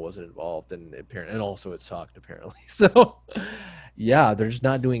Kojima wasn't involved, and also it sucked apparently. So, yeah, they're just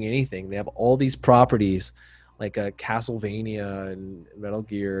not doing anything. They have all these properties like Castlevania and Metal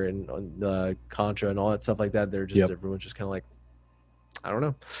Gear and Contra and all that stuff like that. They're just everyone's just kind of like, I don't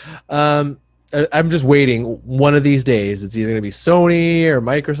know. I'm just waiting. One of these days, it's either going to be Sony or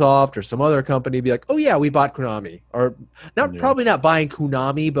Microsoft or some other company be like, "Oh yeah, we bought Konami," or probably not buying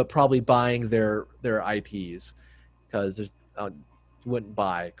Konami, but probably buying their IPs, because there's you wouldn't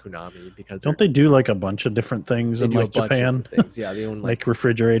buy Konami because don't they do like a bunch of different things in like Japan? Things. Yeah, they own like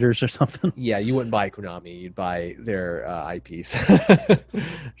refrigerators or something. Yeah, you wouldn't buy Konami. You'd buy their IPs.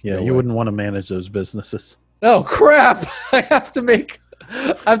 You wouldn't want to manage those businesses. Oh crap! I have to make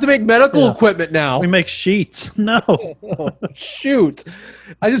medical equipment now. We make sheets. No. Oh, shoot.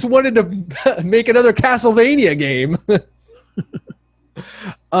 I just wanted to make another Castlevania game.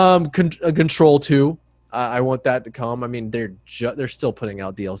 Control 2. I want that to come. I mean, they're still putting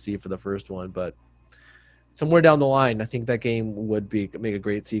out DLC for the first one, but somewhere down the line, I think that game would make a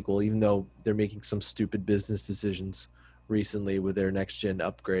great sequel, even though they're making some stupid business decisions recently with their next gen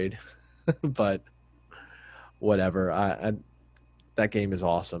upgrade. But whatever, that game is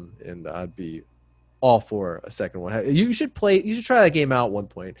awesome, and I'd be all for a second one. You should try that game out at one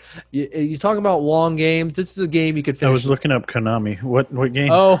point. You talking about long games? This is a game you could finish. I was looking up Konami. What game?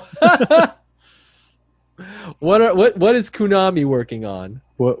 Oh, what is Konami working on?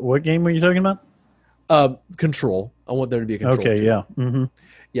 What game were you talking about? Control. I want there to be a Control. Okay, too. yeah. Mm-hmm.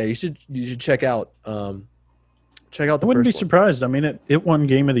 Yeah, you should check out the I wouldn't be first one. surprised. I mean, it won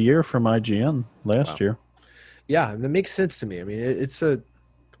Game of the Year from IGN last year. Yeah, and it makes sense to me. I mean, it's a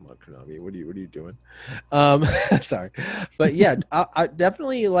come on, Konami. What are you doing? Sorry, but yeah, I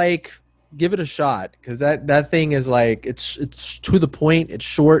definitely like give it a shot, because that thing is like it's to the point. It's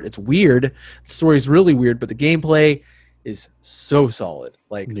short. It's weird. The story's really weird, but the gameplay is so solid.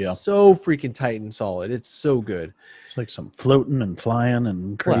 Like so freaking tight and solid. It's so good. It's like some floating and flying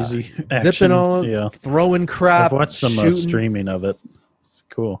and crazy action. Zipping on, throwing crap. I've watched some streaming of it. It's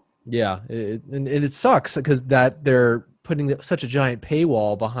cool. Yeah, and it sucks because that they're putting such a giant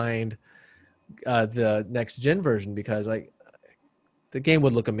paywall behind the next gen version, because like the game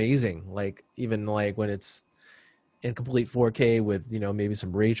would look amazing, like even like when it's in complete 4K with maybe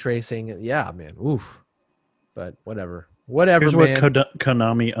some ray tracing. Yeah, man, oof. But whatever. Here's man. What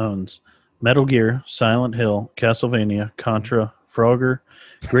Konami owns: Metal Gear, Silent Hill, Castlevania, Contra, Frogger,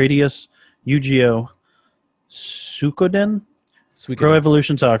 Gradius, Yu-Gi-Oh, Suikoden, Pro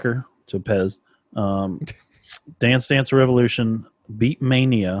Evolution Soccer, so PES, Dance Dance Revolution, Beat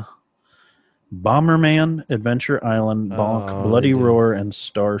Mania, Bomberman, Adventure Island, Bonk, Bloody Roar, and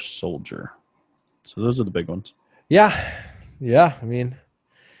Star Soldier. So those are the big ones. Yeah. I mean,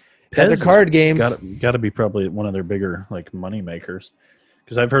 got their card games. Got to be probably one of their bigger like money makers,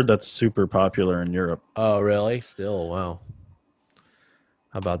 because I've heard that's super popular in Europe. Oh, really? Still, wow.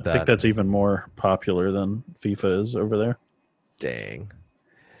 How about that? I think that's even more popular than FIFA is over there. Dang.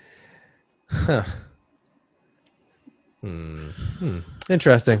 Huh.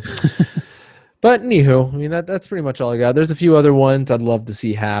 Interesting. But anywho, I mean that's pretty much all I got. There's a few other ones I'd love to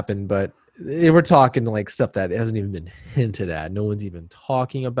see happen, but we're talking like stuff that hasn't even been hinted at. No one's even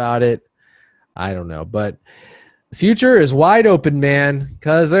talking about it. I don't know, but the future is wide open, man,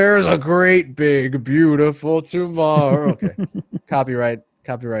 because there's a great, big, beautiful tomorrow. Okay. Copyright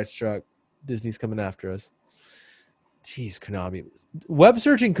struck. Disney's coming after us. Jeez, Konami. Web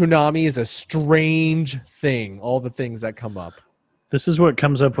searching Konami is a strange thing. All the things that come up. This is what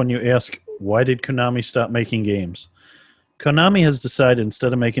comes up when you ask, why did Konami stop making games? Konami has decided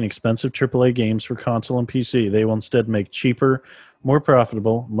instead of making expensive AAA games for console and PC, they will instead make cheaper, more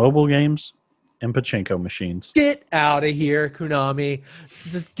profitable mobile games and pachinko machines. Get out of here, Konami.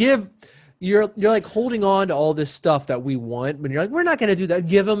 Just you're like holding on to all this stuff that we want, but you're like, we're not going to do that.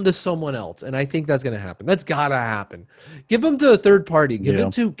 Give them to someone else. And I think that's going to happen. That's got to happen. Give them to a third party. Give them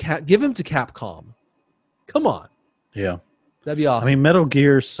to Capcom. Come on. Yeah. That'd be awesome. I mean, Metal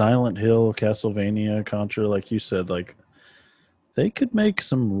Gear, Silent Hill, Castlevania, Contra, like you said, like they could make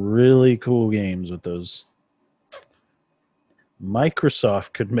some really cool games with those.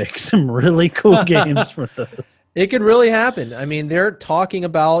 Microsoft could make some really cool games for those. It could really happen. I mean, they're talking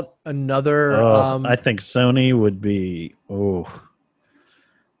about another. I think Sony would be.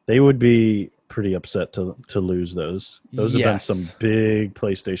 They would be pretty upset to lose those. Those have been some big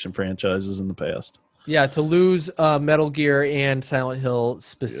PlayStation franchises in the past. Yeah, to lose Metal Gear and Silent Hill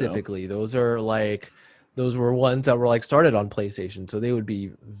specifically. Yeah. Those were ones that were like started on PlayStation, so they would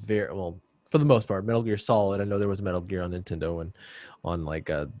be very well for the most part. Metal Gear Solid. I know there was Metal Gear on Nintendo and on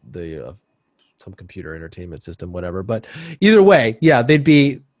like the some computer entertainment system, whatever. But either way, yeah, they'd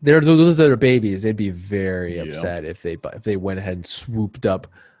be those are their babies. They'd be very upset if they went ahead and swooped up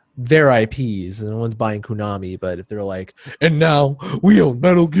their IPs. And no one's buying Konami, but if they're like, and now we own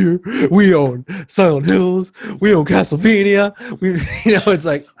Metal Gear, we own Silent Hills, we own Castlevania, it's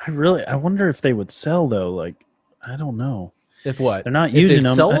like I wonder if they would sell though. Like, I don't know. If what? They're not using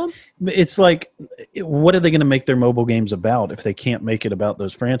them. Sell them? It's like, what are they going to make their mobile games about if they can't make it about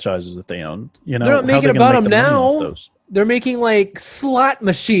those franchises that they own? They're not making it about them now. They're making like slot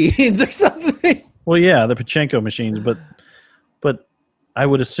machines or something. Well, yeah, the pachinko machines, but I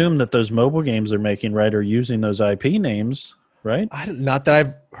would assume that those mobile games they're making, right, are using those IP names, right? Not that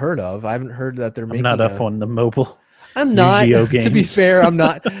I've heard of. I haven't heard that they're making. I'm not up on the mobile. I'm not. Yu-Gi-Oh games. To be fair, I'm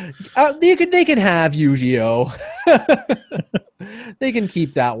not. They can have Yu-Gi-Oh. They can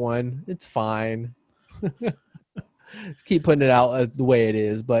keep that one. It's fine. Just keep putting it out the way it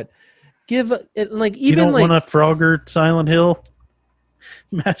is, but give it like even you don't like want a Frogger Silent Hill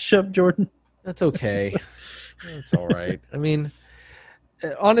mashup, Jordan. That's okay. That's all right. I mean,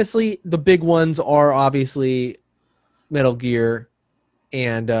 honestly, the big ones are obviously Metal Gear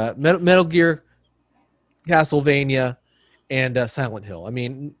and Metal Gear, Castlevania, and Silent Hill. I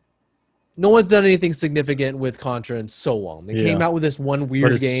mean, no one's done anything significant with Contra in so long. They came out with this one weird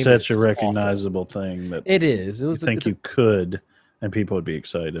but it's game. such a awful. recognizable thing that It is. You think you could, and people would be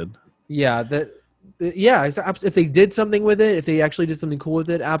excited. Yeah, if they did something with it, if they actually did something cool with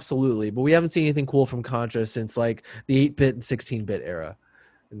it, absolutely. But we haven't seen anything cool from Contra since like the 8-bit and 16-bit era.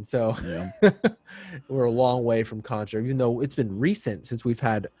 And so we're a long way from Contra, even though it's been recent since we've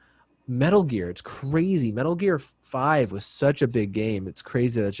had Metal Gear. It's crazy. Metal Gear 5 was such a big game. It's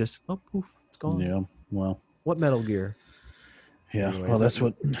crazy that it's just, oh, poof, it's gone. Yeah, well. What Metal Gear? Yeah, anyways, well, that's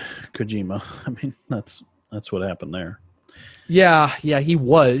what Kojima, I mean, that's what happened there. Yeah, he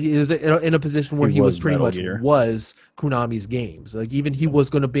was in a position where he was pretty Metal much Gear. was Konami's games. Like even he was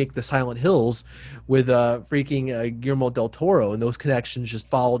going to make the Silent Hills with freaking Guillermo del Toro, and those connections just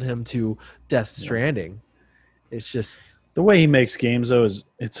followed him to Death Stranding. It's just the way he makes games, though, is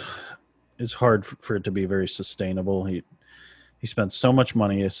it's hard for it to be very sustainable. He spent so much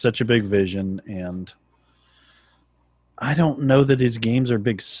money, he has such a big vision, and I don't know that his games are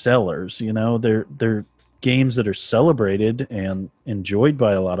big sellers. You know, they're games that are celebrated and enjoyed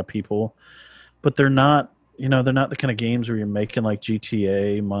by a lot of people, but they're not the kind of games where you're making like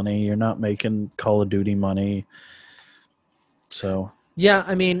GTA money. You're not making Call of Duty money. So yeah,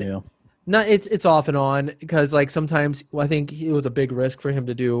 I mean, no, it's off and on because like sometimes I think it was a big risk for him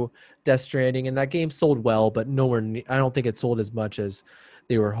to do Death Stranding, and that game sold well, but nowhere. I don't think it sold as much as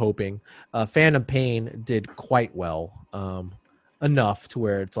they were hoping. Phantom Pain did quite well, enough to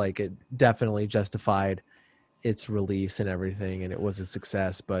where it's like it definitely justified its release and everything, and it was a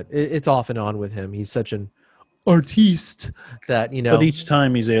success. But it's off and on with him. He's such an artiste that But each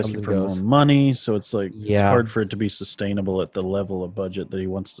time he's asking for more money, so it's like it's hard for it to be sustainable at the level of budget that he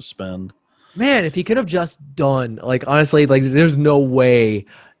wants to spend. Man, if he could have just done like honestly, like there's no way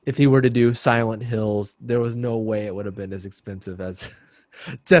if he were to do Silent Hills, there was no way it would have been as expensive as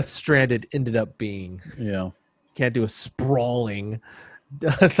Death Stranded ended up being. Yeah, can't do a sprawling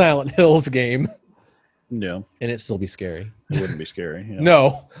Silent Hills game. Yeah, and it'd still be scary. It wouldn't be scary. Yeah.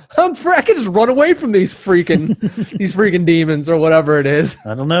 No, I can just run away from these freaking demons or whatever it is.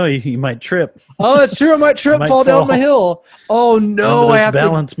 I don't know. You might trip. Oh, that's true. I might trip, fall down the hill. Oh no, I have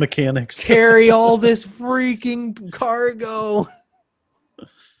balance mechanics. Carry all this freaking cargo.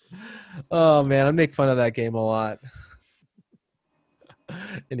 Oh man, I make fun of that game a lot.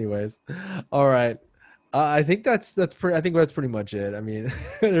 Anyways, all right. I think that's pretty much it. I mean,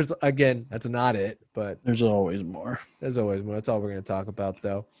 that's not it, but there's always more. There's always more. That's all we're going to talk about,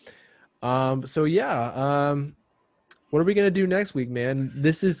 though. So yeah, what are we going to do next week, man?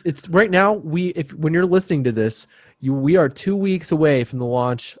 It's right now. When you're listening to this, we are 2 weeks away from the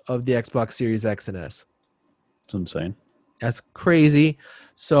launch of the Xbox Series X and S. It's insane. That's crazy.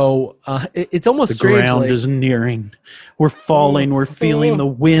 So it's almost the strange. Ground is nearing. We're falling. We're feeling the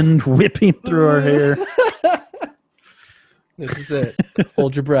wind whipping through our hair. This is it.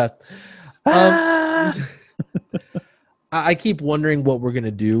 Hold your breath. I keep wondering what we're gonna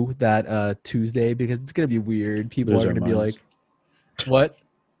do that Tuesday because it's gonna be weird. People are gonna be like, "What?"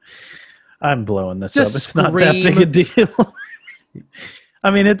 I'm blowing this up. It's not that big a deal. I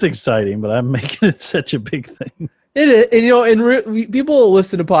mean, it's exciting, but I'm making it such a big thing. It is, and people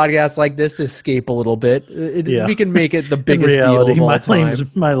listen to podcasts like this to escape a little bit. We can make it the biggest deal of all time.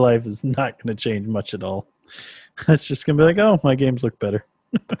 My life is not going to change much at all. It's just going to be like, oh, my games look better.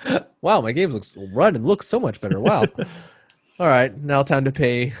 Wow, my games look so much better. Wow. All right, now time to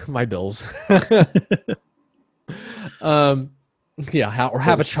pay my bills. Yeah, or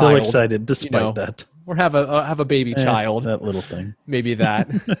have a child. Still excited despite that. Or have a baby child. That little thing. Maybe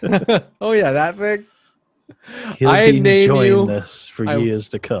that. Oh yeah, that thing. He'll be enjoying this for years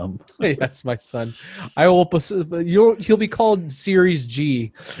to come. Yes, my son. I will. He'll be called Series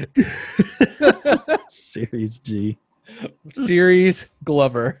G. Series G. Series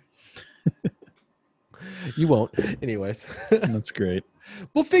Glover. You won't. Anyways. That's great.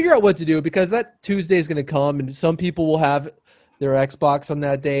 We'll figure out what to do because that Tuesday is going to come, and some people will have their Xbox on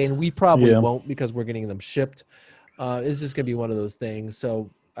that day, and we probably won't because we're getting them shipped. It's just going to be one of those things. So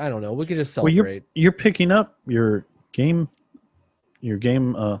I don't know. We could just celebrate. Well, you're picking up your game.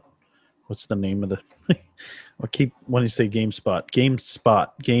 What's the name of the? I keep wanting to say GameSpot.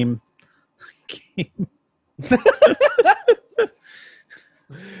 Game.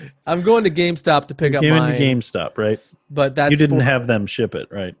 I'm going to GameStop to pick up mine. GameStop, right? But you didn't have them ship it,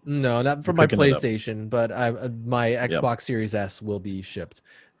 right? No, not for my PlayStation, but my Xbox Series S will be shipped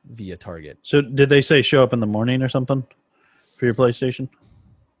via Target. So did they say show up in the morning or something for your PlayStation?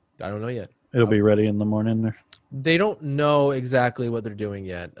 I don't know yet. It'll be ready in the morning. Or They don't know exactly what they're doing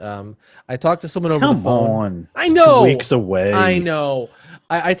yet. I talked to someone over the phone. Come on. I know. 2 weeks away. I know.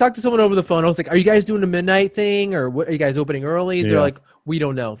 I talked to someone over the phone. I was like, "Are you guys doing a midnight thing, or what? Are you guys opening early?" Yeah. They're like, "We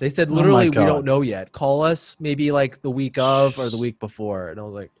don't know." They said, "Literally, we don't know yet. Call us maybe like the week of or the week before." And I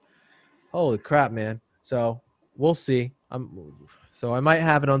was like, "Holy crap, man!" So we'll see. So I might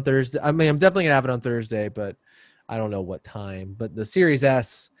have it on Thursday. I mean, I'm definitely gonna have it on Thursday, but I don't know what time. But the Series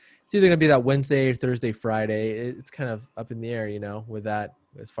S, it's either gonna be that Wednesday, Thursday, Friday. It's kind of up in the air, with that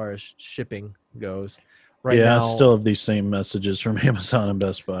as far as shipping goes. Right now, I still have these same messages from Amazon and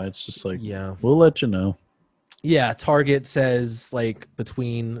Best Buy. It's just like, we'll let you know. Yeah, Target says like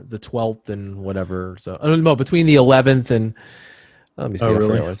between the 12th and whatever. So I don't know, between the 11th and let me see. I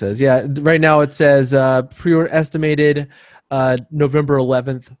forget what it says. Yeah, right now it says pre-order estimated November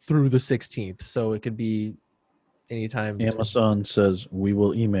 11th through the 16th. So it could be anytime. Amazon says we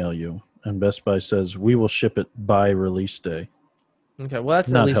will email you, and Best Buy says we will ship it by release day. Okay, well,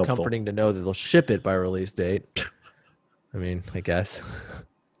 that's at least comforting to know that they'll ship it by release date. I mean, I guess. At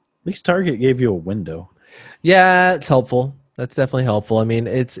least Target gave you a window. Yeah, it's helpful. That's definitely helpful. I mean,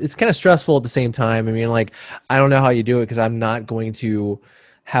 it's kind of stressful at the same time. I mean, like, I don't know how you do it because I'm not going to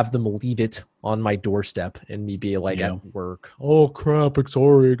have them leave it on my doorstep and me be like at work. Oh, crap.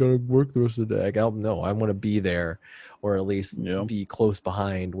 Sorry, I got to work the rest of the day. No, I want to be there or at least be close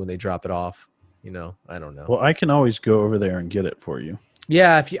behind when they drop it off. I don't know. Well, I can always go over there and get it for you.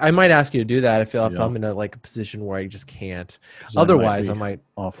 Yeah, I might ask you to do that if I'm in a position where I just can't. Otherwise, I might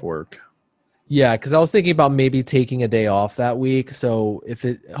off work. Yeah, because I was thinking about maybe taking a day off that week. So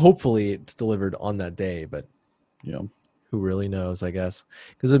hopefully it's delivered on that day, but who really knows? I guess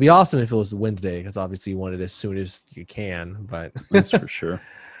because it'd be awesome if it was Wednesday, because obviously you want it as soon as you can. But that's for sure.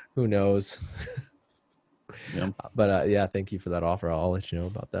 Who knows? Yeah. But thank you for that offer. I'll let you know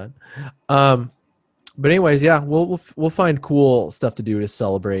about that. But anyways, we'll find cool stuff to do to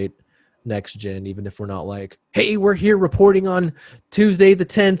celebrate next gen, even if we're not like, hey, we're here reporting on Tuesday the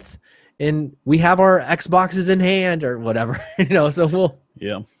 10th, and we have our Xboxes in hand or whatever. So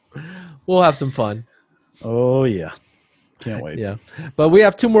we'll have some fun. Oh yeah, can't wait. Yeah, but we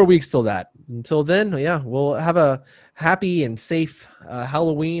have 2 more weeks till that. Until then, we'll have a happy and safe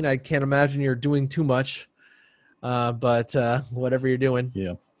Halloween. I can't imagine you're doing too much. But whatever you're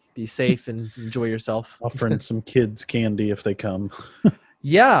doing, be safe and enjoy yourself. Offering some kids candy if they come.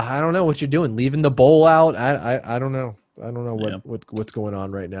 I don't know what you're doing. Leaving the bowl out. I don't know. I don't know what's going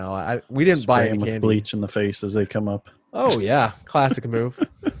on right now. We didn't buy any candy. With bleach in the face as they come up. Oh yeah, classic move.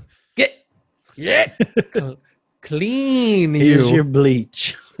 Get clean. Here's your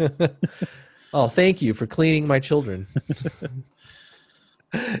bleach. Oh, thank you for cleaning my children.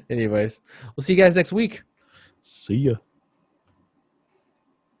 Anyways, we'll see you guys next week. See ya.